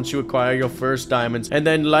diamonds once you acquire your first diamonds. And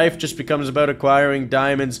then life just becomes about acquiring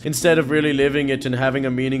diamonds instead of really living it and having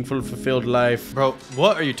a meaningful, fulfilled life. Bro,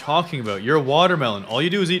 what are you talking about? You're a watermelon. All you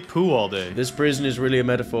do is eat poo all day. This prison is really a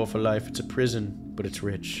metaphor for life. It's a prison, but it's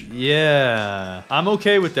rich. Yeah, I'm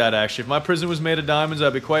okay with that, actually. If my prison was made of diamonds,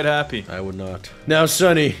 I'd be quite happy. I would not. Now,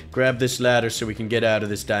 Sonny, grab this ladder so we can get out of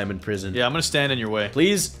this diamond prison. Yeah, I'm gonna stand in your way.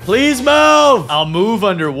 Please move! I'll move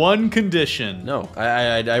under one condition. No,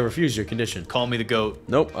 I refuse your condition. Call me the GOAT.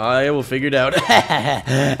 Nope, I will figure it out.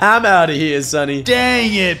 I'm out of here, Sonny.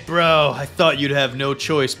 Dang it, bro. I thought you'd have no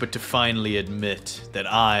choice but to finally admit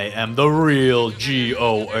that I am the real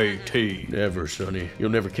GOAT. Never, Sonny. You'll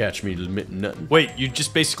never catch me admitting nothing. Wait, you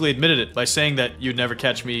just basically admitted it by saying that you'd never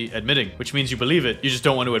catch me admitting, which means you believe it. You just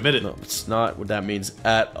don't want to admit it. No, it's not what that means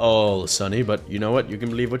at all, Sonny. But you know what? You can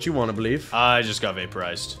believe what you want to believe. I just got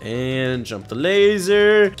vaporized. And jump the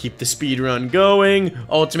laser. Keep the speed run going.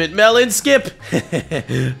 Ultimate melon skip.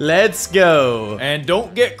 Let's go. And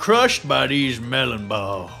don't get crushed by these melon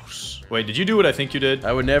balls. Wait, did you do what I think you did?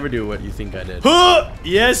 I would never do what you think I did. Huh!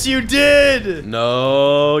 Yes, you did!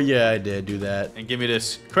 No, yeah, I did do that. And give me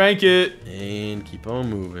this. Crank it. And keep on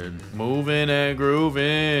moving. Moving and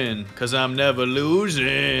grooving, cause I'm never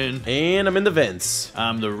losing. And I'm in the vents.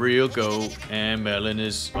 I'm the real GOAT, and Melon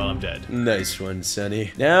is, well, I'm dead. Nice one,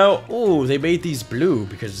 Sonny. Now, oh, they made these blue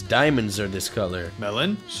because diamonds are this color.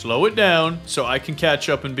 Melon, slow it down so I can catch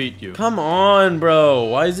up and beat you. Come on, bro.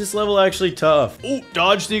 Why is this level actually tough? Oh,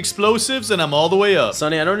 dodge the explosive. explosives, and I'm all the way up.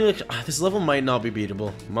 Sonny, I don't need this level might not be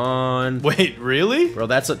beatable. Come on. Wait, really? Bro,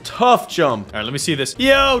 that's a tough jump. All right, let me see this.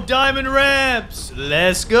 Yo, diamond ramps.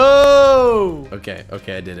 Let's go. Okay,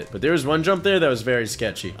 I did it. But there was one jump there that was very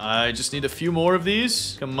sketchy. I just need a few more of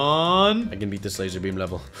these. Come on. I can beat this laser beam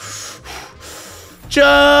level.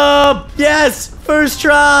 Jump! Yes! First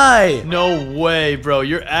try! No way, bro.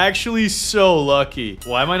 You're actually so lucky.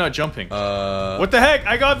 Why am I not jumping? What the heck?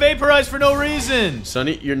 I got vaporized for no reason.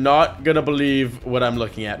 Sonny, you're not gonna believe what I'm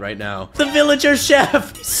looking at right now. The villager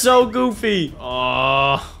chef! So goofy.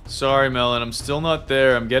 Aw. Sorry, Melon. I'm still not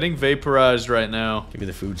there. I'm getting vaporized right now. Give me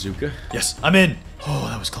the food, Zuka. Yes, I'm in. Oh,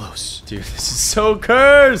 that was close. Dude, this is so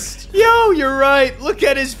cursed. Yo, you're right. Look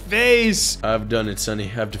at his face. I've done it,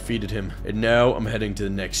 Sonny. I've defeated him. And now I'm heading to the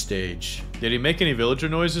next stage. Did he make any villager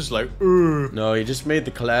noises like, Ugh? No, he just made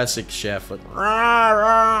the classic chef. Like,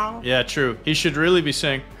 Yeah, true. He should really be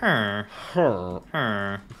saying,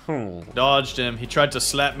 Dodged him. He tried to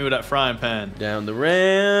slap me with that frying pan. Down the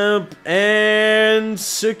ramp and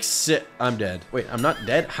success. I'm dead. Wait, I'm not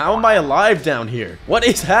dead? How am I alive down here? What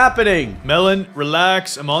is happening? Melon,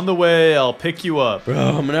 relax. I'm on the way. I'll pick you up. Bro,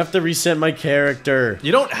 I'm gonna have to reset my character.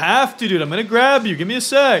 You don't have to, dude. I'm gonna grab you. Give me a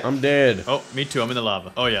sec. I'm dead. Oh, me too. I'm in the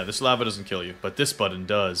lava. Oh, yeah. This lava doesn't kill you, but this button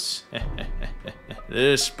does.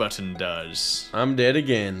 This button does. I'm dead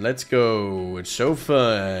again. Let's go. It's so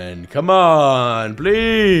fun. Come on,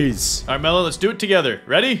 please. All right, Melon, let's do it together.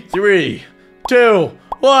 Ready? 3, 2,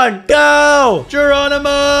 1, go!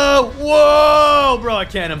 Geronimo! Whoa! Bro, I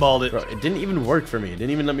cannonballed it. Bro, it didn't even work for me. It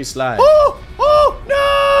didn't even let me slide. Oh! Oh!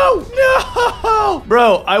 No! No!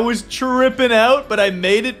 Bro, I was tripping out, but I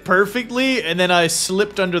made it perfectly, and then I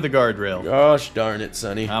slipped under the guardrail. Gosh darn it,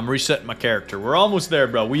 Sonny. I'm resetting my character. We're almost there,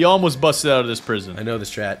 bro. We almost busted out of this prison. I know the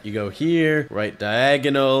strat. You go here, right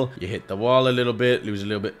diagonal. You hit the wall a little bit, lose a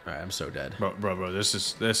little bit. All right, I'm so dead. Bro, this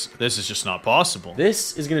is just not possible.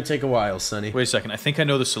 This is gonna take a while, Sonny. Wait a second. I think I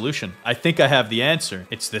know the solution. I think I have the answer.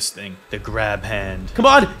 It's this thing. The grab hand. Come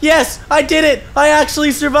on! Yes! I did it! I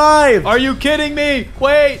actually survived! Are you kidding me?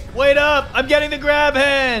 Wait up! I'm getting the grab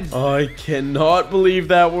hand! I cannot believe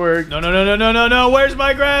that worked. No. Where's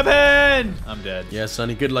my grab hand? I'm dead. Yeah,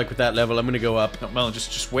 Sonny, good luck with that level. I'm gonna go up. No, Melon,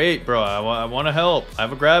 just wait, bro. I want to help. I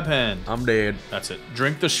have a grab hand. I'm dead. That's it.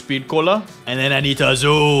 Drink the speed cola, and then I need to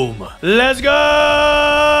zoom. Let's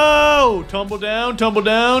go! Tumble down.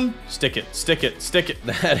 Stick it.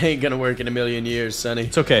 That ain't gonna work in a million years, Sonny.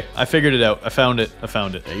 It's okay. I figured it out. I found it.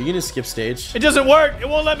 Are you gonna skip stage? It doesn't work. It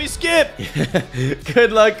won't let me skip.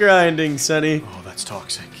 Good luck grinding, Sonny. Oh, that's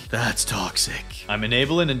toxic. That's toxic. I'm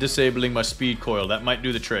enabling and disabling my speed coil. That might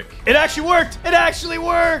do the trick. It actually worked! It actually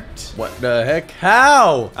worked! What the heck?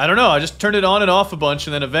 How? I don't know. I just turned it on and off a bunch,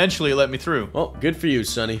 and then eventually it let me through. Well, good for you,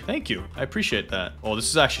 Sonny. Thank you. I appreciate that. Oh, this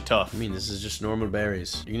is actually tough. I mean, this is just normal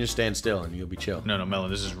berries. You can just stand still and you'll be chill. No,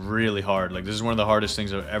 Melon. This is really hard. Like, this is one of the hardest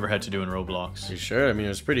things I've ever had to do in Roblox. You sure? I mean, it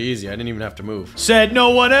was pretty easy. I didn't even have to move. Said no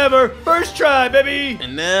one ever. First try, baby.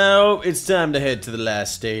 And now it's time to head to the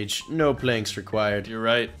last stage. No planks required. You're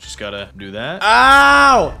right. Just gotta do that.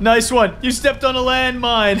 Ow! Nice one. You stepped on a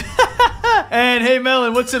landmine. And hey,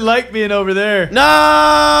 Melon, what's it like being over there?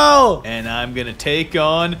 No! And I'm gonna take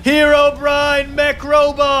on Herobrine Mech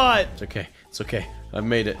Robot. It's okay. I've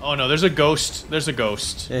made it. Oh no, there's a ghost.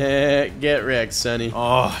 Get wrecked, Sonny.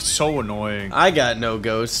 Oh, it's so annoying. I got no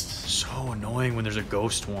ghost. So annoying when there's a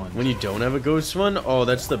ghost one. When you don't have a ghost one? Oh,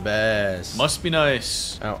 that's the best. Must be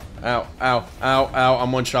nice. Ow.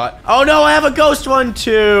 I'm one shot. Oh no, I have a ghost one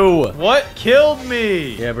too. What killed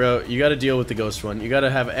me? Yeah, bro, you gotta deal with the ghost one. You gotta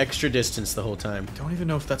have extra distance the whole time. Don't even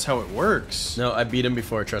know if that's how it works. No, I beat him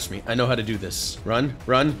before, trust me. I know how to do this. Run.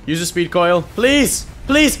 Use a speed coil. Please,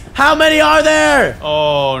 how many are there?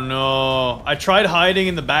 Oh no. I tried hiding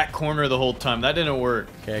in the back corner the whole time. That didn't work.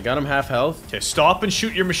 Okay, I got him half health. Okay, stop and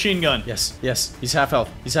shoot your machine gun. Yes. He's half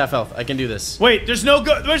health. I can do this. Wait, there's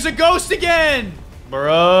a ghost again!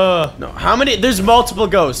 Bruh. No, how many? There's multiple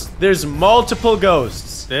ghosts. This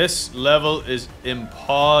level is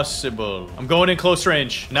impossible. I'm going in close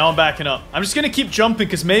range. Now I'm backing up. I'm just gonna keep jumping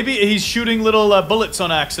because maybe he's shooting little bullets on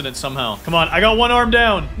accident somehow. Come on, I got one arm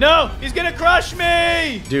down. No, he's gonna crush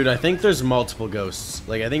me! Dude, I think there's multiple ghosts.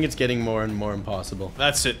 Like, I think it's getting more and more impossible.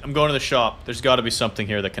 That's it. I'm going to the shop. There's got to be something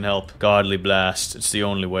here that can help. Godly blast. It's the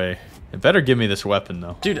only way. It better give me this weapon,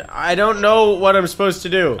 though. Dude, I don't know what I'm supposed to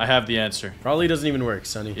do. I have the answer. Probably doesn't even work,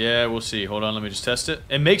 Sonny. Yeah, we'll see. Hold on, let me just test it.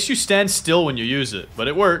 It makes you stand still when you use it, but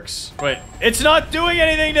it works. Wait, it's not doing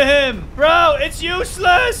anything to him! Bro, it's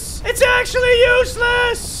useless! It's actually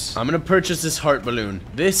useless! I'm gonna purchase this heart balloon.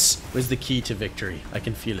 This was the key to victory. I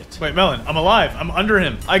can feel it. Wait, Melon, I'm alive. I'm under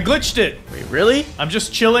him. I glitched it. Wait, really? I'm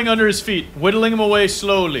just chilling under his feet, whittling him away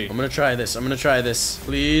slowly. I'm gonna try this. I'm gonna try this.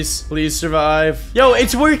 Please, please survive. Yo,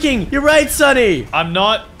 it's working! You're right, Sonny! I'm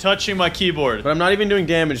not touching my keyboard. But I'm not even doing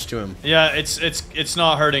damage to him. Yeah, it's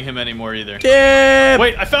not hurting him anymore either. Damn!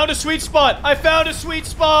 Wait, I found a sweet spot! I found a sweet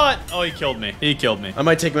spot! Oh, he killed me. He killed me. I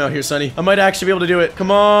might take him out here, Sonny. I might actually be able to do it.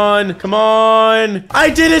 Come on! Come on! I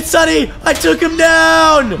did it, Sonny! I took him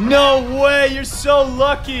down! No way! You're so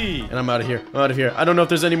lucky! And I'm out of here. I'm out of here. I don't know if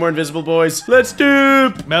there's any more invisible boys. Let's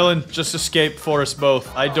dupe! Melon, just escape for us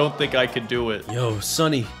both. I don't think I could do it. Yo,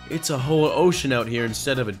 Sonny, it's a whole ocean out here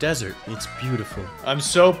instead of a desert. It's beautiful. I'm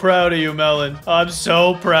so proud of you, Melon. I'm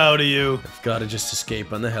so proud of you. I've gotta just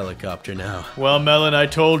escape on the helicopter now. Well, Melon, I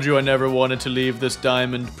told you I never wanted to leave this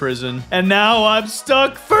diamond prison. And now I'm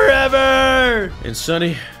stuck forever! And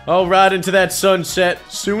Sonny, I'll ride into that sunset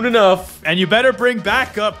soon enough. And you better bring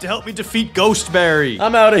backup to help me defeat Ghostberry.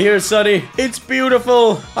 I'm out of here, Sonny. It's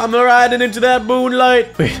beautiful. I'm riding into that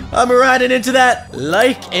moonlight. Wait, I'm riding into that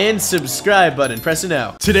like and subscribe button. Press it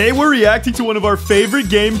now. Today we're reacting to one of our favorite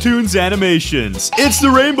Game Tunes animations. It's the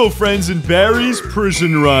Rainbow Friends in Barry's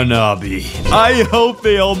Prison Run Obby. I hope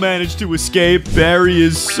they all manage to escape. Barry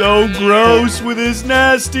is so gross with his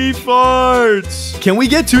nasty farts. Can we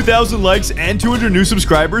get 2,000 likes and 200 new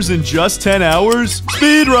subscribers in just 10 hours?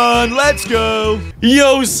 Speed run, let's go.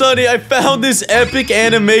 Yo, Sonny, I found this epic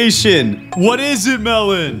animation. What is it,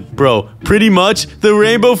 Melon? Bro, pretty much, the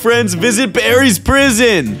Rainbow Friends visit Barry's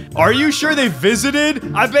prison. Are you sure they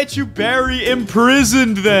visited? I bet you Barry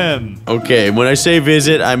imprisoned them. Okay, when I say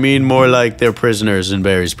visit, I mean more like they're prisoners in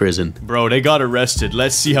Barry's prison. Bro, they got arrested.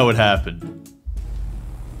 Let's see how it happened.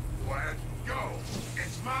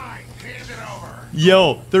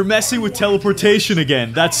 Yo, they're messing with teleportation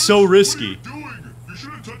again. That's so risky. You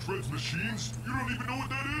shouldn't touch Red's machines. You don't even know what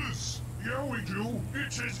that is. Yeah, we do.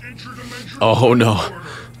 It says interdimensional. Oh no.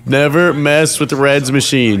 Never mess with Red's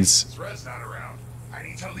machines. Red's not around. I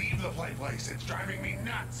need to leave the play place. It's driving me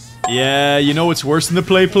nuts. Yeah, you know what's worse than the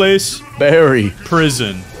play place? Barry.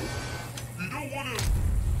 Prison. You don't want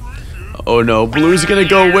to... Oh no, Blue's gonna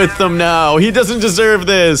go with them now. He doesn't deserve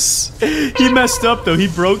this. He messed up though. He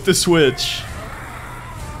broke the switch.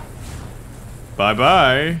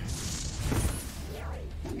 Bye-bye.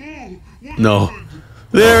 No.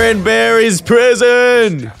 They're in Barry's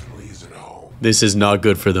prison. Definitely isn't home. This is not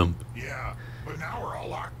good for them. Yeah, but now we're all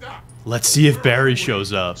locked up. Let's see if Barry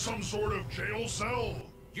shows up. Some sort of jail cell.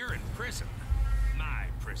 You're in prison. My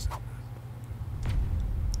prison.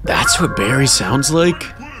 That's what Barry sounds like?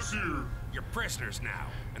 Put us here. You're prisoners now,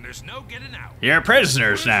 and there's no getting out. You're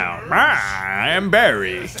prisoners now. I am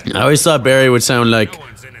Barry. I always thought Barry would sound like... No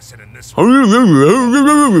one's innocent in this one.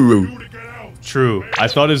 Do to get out. True. I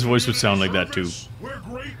thought his voice would sound like that too. We're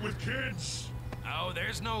great with kids. Oh,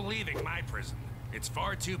 there's no leaving my prison. It's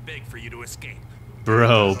far too big for you to escape.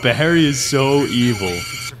 Bro, Barry is so evil. You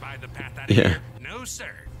survive the path out of Yeah. here? No,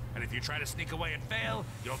 sir. And if you try to sneak away and fail,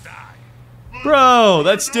 you'll die. Bro,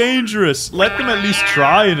 that's dangerous. Let them at least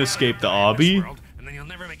try and escape the obby. World, and then you'll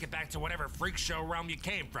never make it back to whatever freak show realm you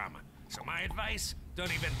came from. So my advice,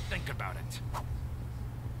 don't even think about it.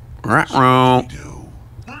 Ruh-roh. Do.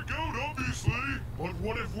 We're good, obviously. But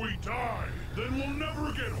what if we die? Then we'll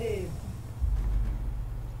never get home.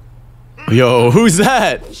 Yo, who's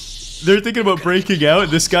that? They're thinking about breaking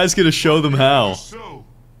out. This guy's gonna show them how. So,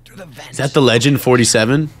 Through the vents. Is that the Legend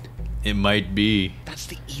 47? It might be. That's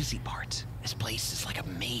the easy part. This place is like a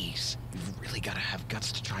maze. You've really got to have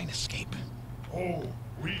guts to try and escape. oh,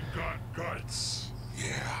 we got guts.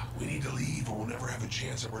 Yeah, we need to leave or we'll never have a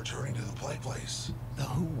chance of returning to the play place. The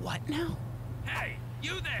who what now? Hey,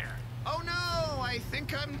 you there! Oh no, I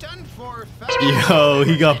think I'm done for. Yo,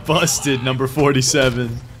 he got busted, number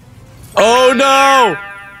 47. Oh no!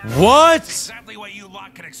 What? Exactly what you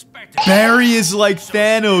lot can expect. Barry is like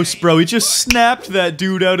Thanos, bro. He just snapped that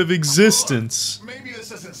dude out of existence. Maybe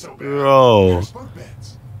this isn't so bad. Bro. There's bunk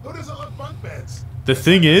beds. Who doesn't love bunk beds? The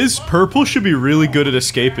thing is, Purple should be really good at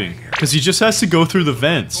escaping, because he just has to go through the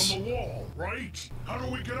vents. On the wall, right? How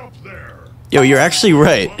do we get up there? Yo, you're actually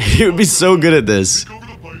right. He would be so good at this. Take over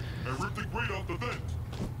the pipe and rip the grate off the vent.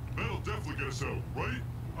 That'll definitely get us out, right?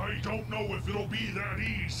 I don't know if it'll be that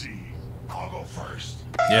easy. I'll go first.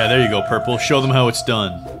 Yeah, there you go, Purple. Show them how it's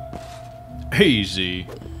done. Easy.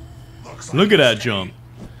 Looks Look at it's that jump.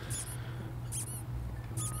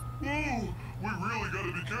 sticky.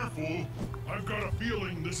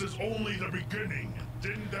 This is only the beginning.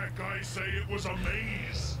 Didn't that guy say it was a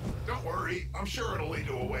maze? Don't worry, I'm sure it'll lead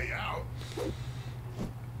to a way out.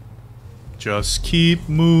 Just keep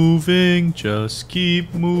moving, just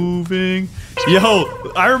keep moving.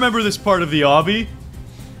 Yo, I remember this part of the obby.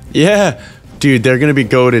 Yeah. Dude, they're gonna be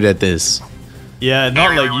goated at this. Yeah,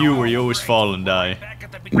 not like you where you always fall and die.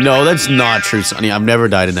 No, that's not true, Sonny. I've never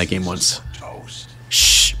died in that game once.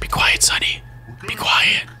 Shh, be quiet, Sonny. Be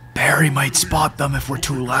quiet. Barry might spot them if we're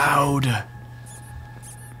too loud.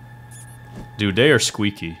 Dude, they are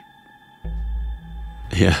squeaky.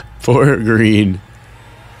 Yeah, for green.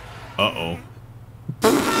 Uh-oh.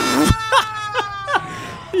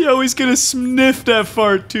 Yo, he's gonna sniff that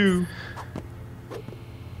fart too.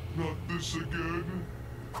 Not this again.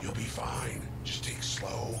 You'll be fine. Just take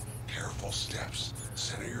slow, careful steps.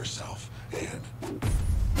 Center yourself and...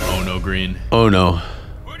 Oh no, green. Oh no.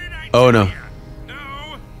 Oh no.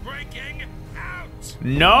 No breaking out.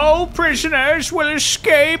 No prisoners will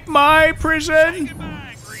escape my prison.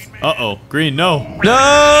 Goodbye, Green Man. Uh-oh, green, no.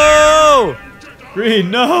 No! Green,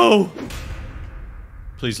 no.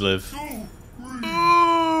 Please live.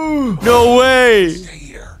 No way!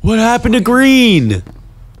 What happened to green?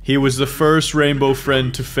 He was the first rainbow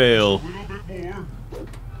friend to fail.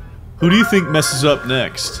 Who do you think messes up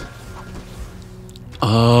next?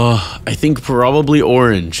 I think probably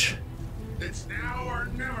orange. It's now or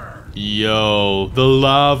never. Yo, the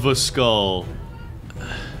lava skull.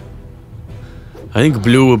 I think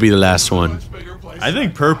blue will be the last one. I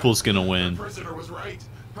think purple's gonna win. Prisoner was right.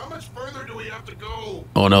 How much further do we have to go?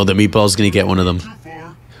 Oh no, the meatball's gonna get one of them. Too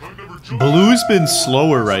far. I've never tried. Blue's been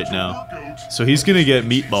slower right now, so he's gonna get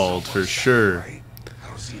meatballed for sure. I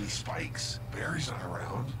don't see any spikes. Barry's not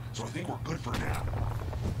around, so I think we're good for now.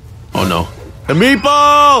 Oh no. The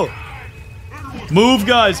meatball! Move,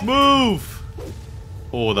 guys, move!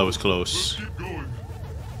 Oh, that was close. Keep going.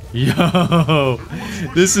 Yo,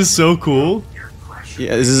 this is so cool.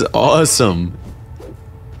 Yeah, this is awesome.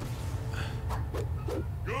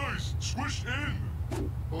 Guys, squish in.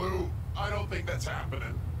 Blue, I don't think that's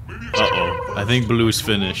happening. Maybe Uh-oh, I think Blue's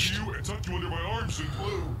finished. you and tuck you under my arms and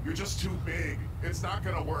Blue, you're just too big. It's not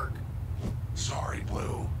gonna work. Sorry,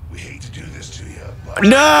 Blue. We hate to do this to you, but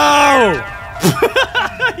No!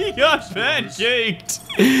 He got pancaked.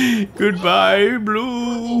 Goodbye,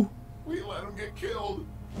 Blue. we let him get killed.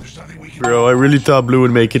 There's nothing we can Bro, I really thought blue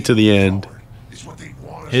would make it to the end. It's what they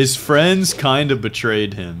want us His friends kind of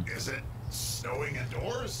betrayed him. Is it snowing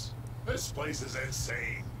indoors? This place is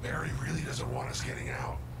insane. Barry really doesn't want us getting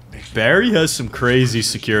out. Barry has some crazy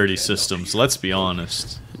security systems, let's be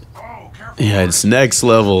honest. Oh, careful. Yeah, it's next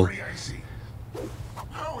level. Pretty icy.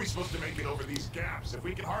 How are we supposed to make it over these gaps if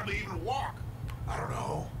we can hardly even walk? I don't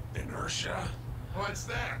know. Inertia? What's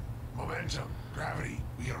that? Momentum. Gravity.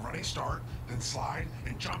 We get a running start, then slide,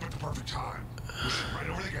 and jump at the perfect time. Push it right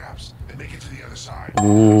over the gaps and make it to the other side.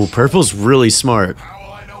 Ooh, purple's really smart. How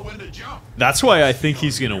will I know when to jump? That's why I think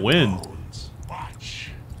he's gonna win.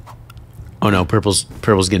 Watch. Oh no, purple's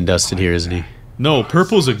getting dusted here, isn't he? No,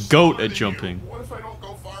 purple's a goat at jumping. What if I don't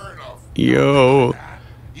go far enough? Yo.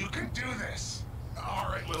 You can do this. All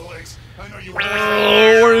right, little legs. I know you.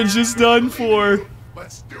 Oh, orange is done for.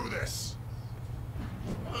 Let's do this.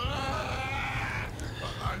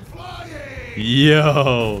 I'm flying.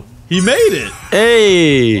 Yo, he made it.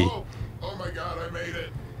 Hey! Oh my God, I made it.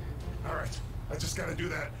 All right, I just gotta do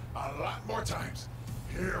that a lot more times.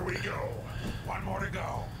 Here we go. One more to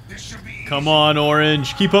go. This should be. Come on,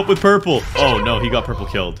 orange. Keep up with purple. Oh no, he got purple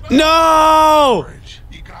killed. No! Orange,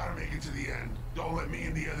 you gotta make it to the end. Don't let me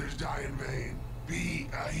and the others die in vain. Be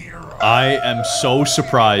a hero. I am so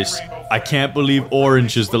surprised. I can't believe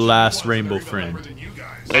orange is the last rainbow friend.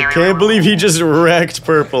 I can't believe he just wrecked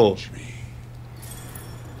purple.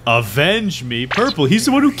 Avenge me? Purple, he's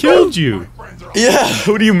the one who killed you. Yeah,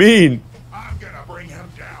 what do you mean? I'm gonna bring him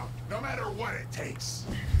down, no matter what it takes.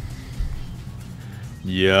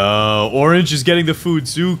 Yo, orange is getting the food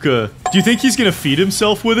Zuka. Do you think he's gonna feed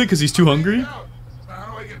himself with it because he's too hungry? How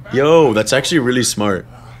do I get back? Yo, that's actually really smart.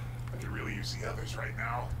 I could really use the others right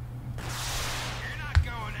now. You're not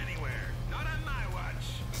going anywhere. Not on my watch.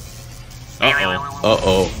 Uh-oh.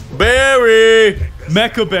 Uh-oh. Barry!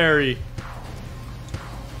 Mecha Berry.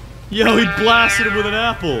 Yo, he blasted him with an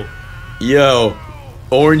apple. Yo,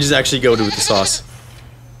 orange is actually goated with the sauce.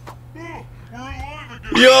 Oh, we're alive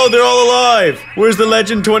again. Yo, they're all alive! Where's the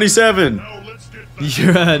Legend 27? Now let's get back.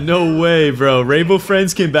 Yeah, no way, bro. Rainbow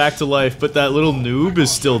Friends came back to life, but that little noob is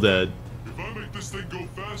still dead. If I make this thing go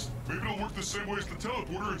fast, maybe it'll work the same way as the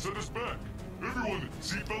teleporter and send us back. Everyone,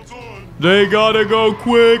 seatbelts on. They gotta go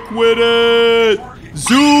quick with it.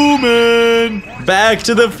 Zoom in. Back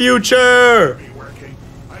to the future! Be working.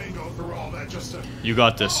 You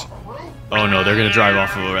got this. Oh no, they're gonna drive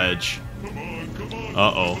off of a edge.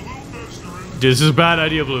 Uh-oh. Dude, this is a bad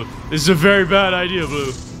idea, Blue. This is a very bad idea,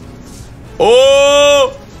 Blue.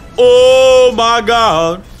 Oh! Oh my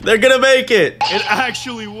god. They're gonna make it. It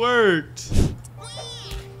actually worked.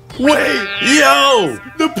 Wait! Yo!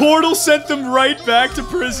 The portal sent them right back to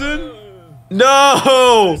prison?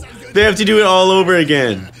 No! They have to do it all over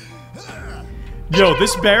again. Yo,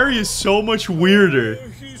 this Barry is so much weirder.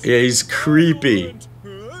 Yeah, he's creepy.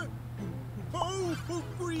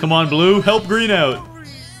 Come on, Blue. Help Green out.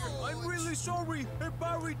 I'm really sorry.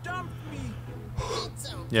 Barry dumped me.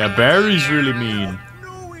 Yeah, Barry's really mean.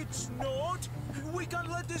 No, it's not. We can't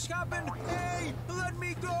let this happen. Hey, let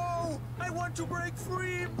me go. I want to break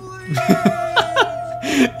free, please.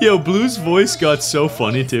 Yo, Blue's voice got so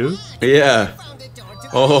funny too. Yeah.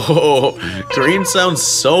 Oh, Green sounds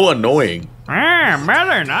so annoying. Ah,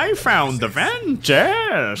 Melon, I found the vent,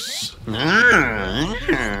 yes.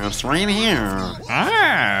 It's right here.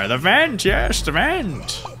 Ah, the vent, yes, the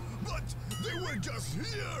vent.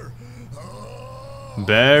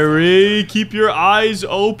 Barry, keep your eyes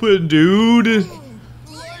open, dude.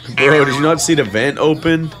 Bro, did you not see the vent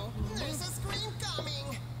open?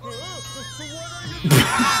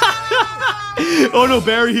 Oh no,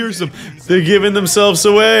 Barry hears them. They're giving themselves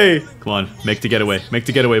away. Come on, make the getaway. Make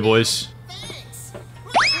the getaway, boys.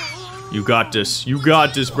 You got this. You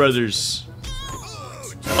got this, brothers.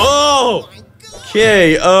 Oh!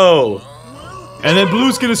 KO. And then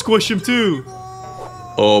Blue's gonna squish him too.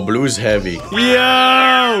 Oh, Blue's heavy. Yo!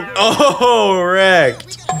 Oh,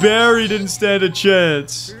 wrecked. Barry didn't stand a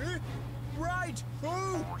chance. Right.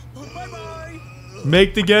 Oh, bye-bye.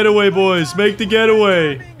 Make the getaway, boys. Make the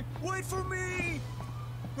getaway. Wait for me.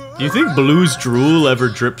 Do you think Blue's drool ever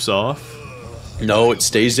drips off? No, it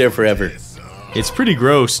stays there forever. It's pretty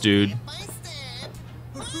gross, dude.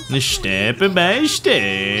 Step by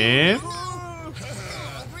step.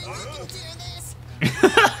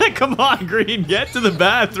 Come on, Green, get to the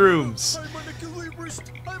bathrooms. I'm an equilibrist.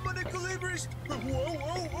 I'm an equilibrist.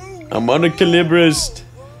 Whoa. I'm on a calibrist.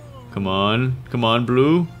 Come on,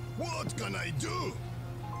 Blue. What can I do?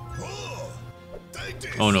 Oh, take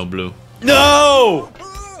this. Oh no, Blue. No!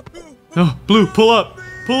 Oh, Blue, pull up,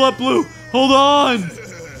 Blue. Hold on.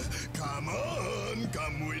 Come on,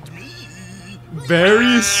 come with me. Barry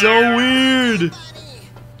is so weird.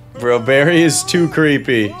 Bro, Barry is too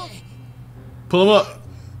creepy. Pull him up.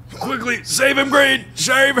 Quickly, save him, Green.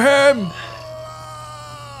 Save him.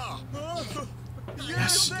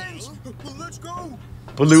 Yes. Let's go.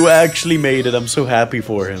 Blue actually made it. I'm so happy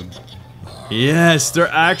for him. Yes, they're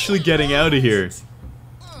actually getting out of here.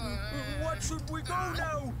 What should we go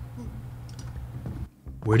now?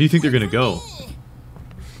 Where do you think they're gonna go?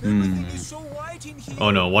 It's so white in here.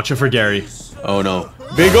 Oh no, watch out for Gary. Oh no.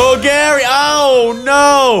 Big old Gary! Oh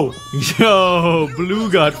no! Yo,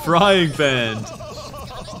 Blue got frying panned.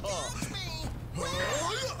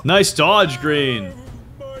 Nice dodge, Green.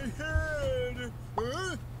 My head.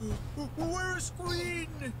 Where's Green?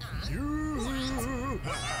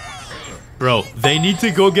 Bro, they need to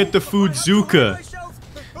go get the food Zuka.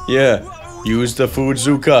 Yeah, use the food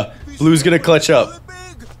Zuka. Blue's gonna clutch up.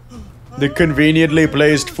 The conveniently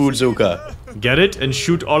placed food Zuka. Get it and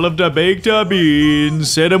shoot all of the baked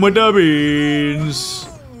beans. Hit them with the beans.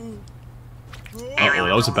 Uh-oh,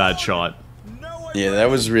 that was a bad shot. Yeah, that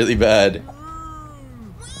was really bad.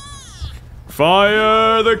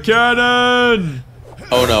 Fire the cannon!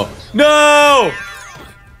 Oh no. No!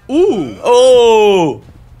 Ooh, Oh!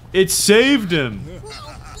 it saved him.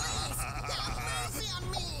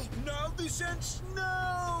 Now this ends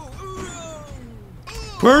now.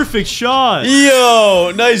 Perfect shot.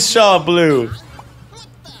 Yo! Nice shot, Blue.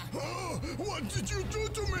 What did you do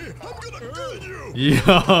to me? I'm gonna kill you.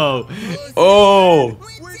 Yo, Oh!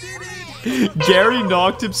 We did it. Gary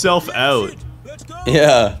knocked himself out. Let's go.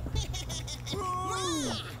 Yeah.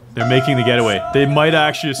 They're making the getaway. They might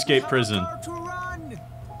actually escape prison. To run.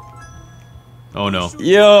 Oh no.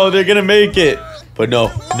 Yo, they're gonna make it. But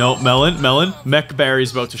no. No, Melon. Mech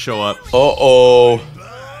Barry's about to show up. Uh-oh.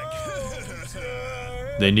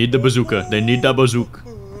 They need the bazooka. They need the bazooka.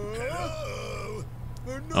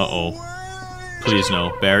 Uh-oh. Please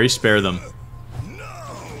no. Barry, spare them.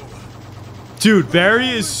 Dude, Barry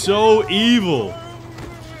is so evil.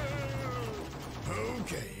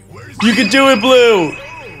 Okay, where's You can do it, Blue!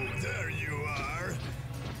 there you are.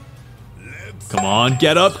 Let's Come on,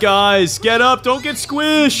 get up, guys. Get up. Don't get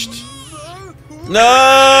squished.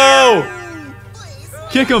 No!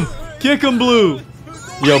 Kick him. Kick him, Blue.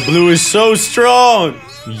 Yo, Blue is so strong!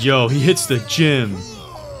 Yo, he hits the gym.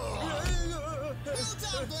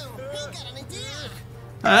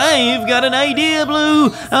 I've got an idea, Blue.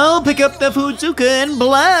 I'll pick up the Fuzooka and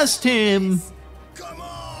blast him.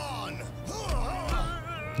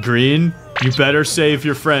 Green, you better save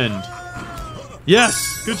your friend.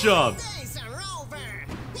 Yes, good job.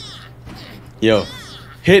 Yo,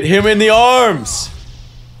 hit him in the arms.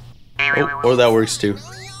 Oh, or that works too.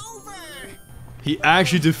 He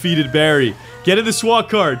actually defeated Barry. Get in the SWAT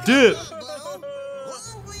car. Dip.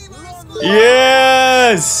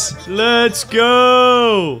 Yes! Let's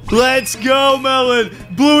go. Let's go, Melon.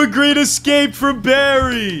 Blue and green escaped from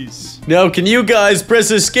Barry's. Now can you guys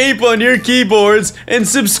press escape on your keyboards and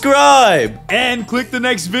subscribe? And click the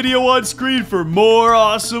next video on screen for more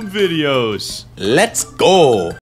awesome videos. Let's go!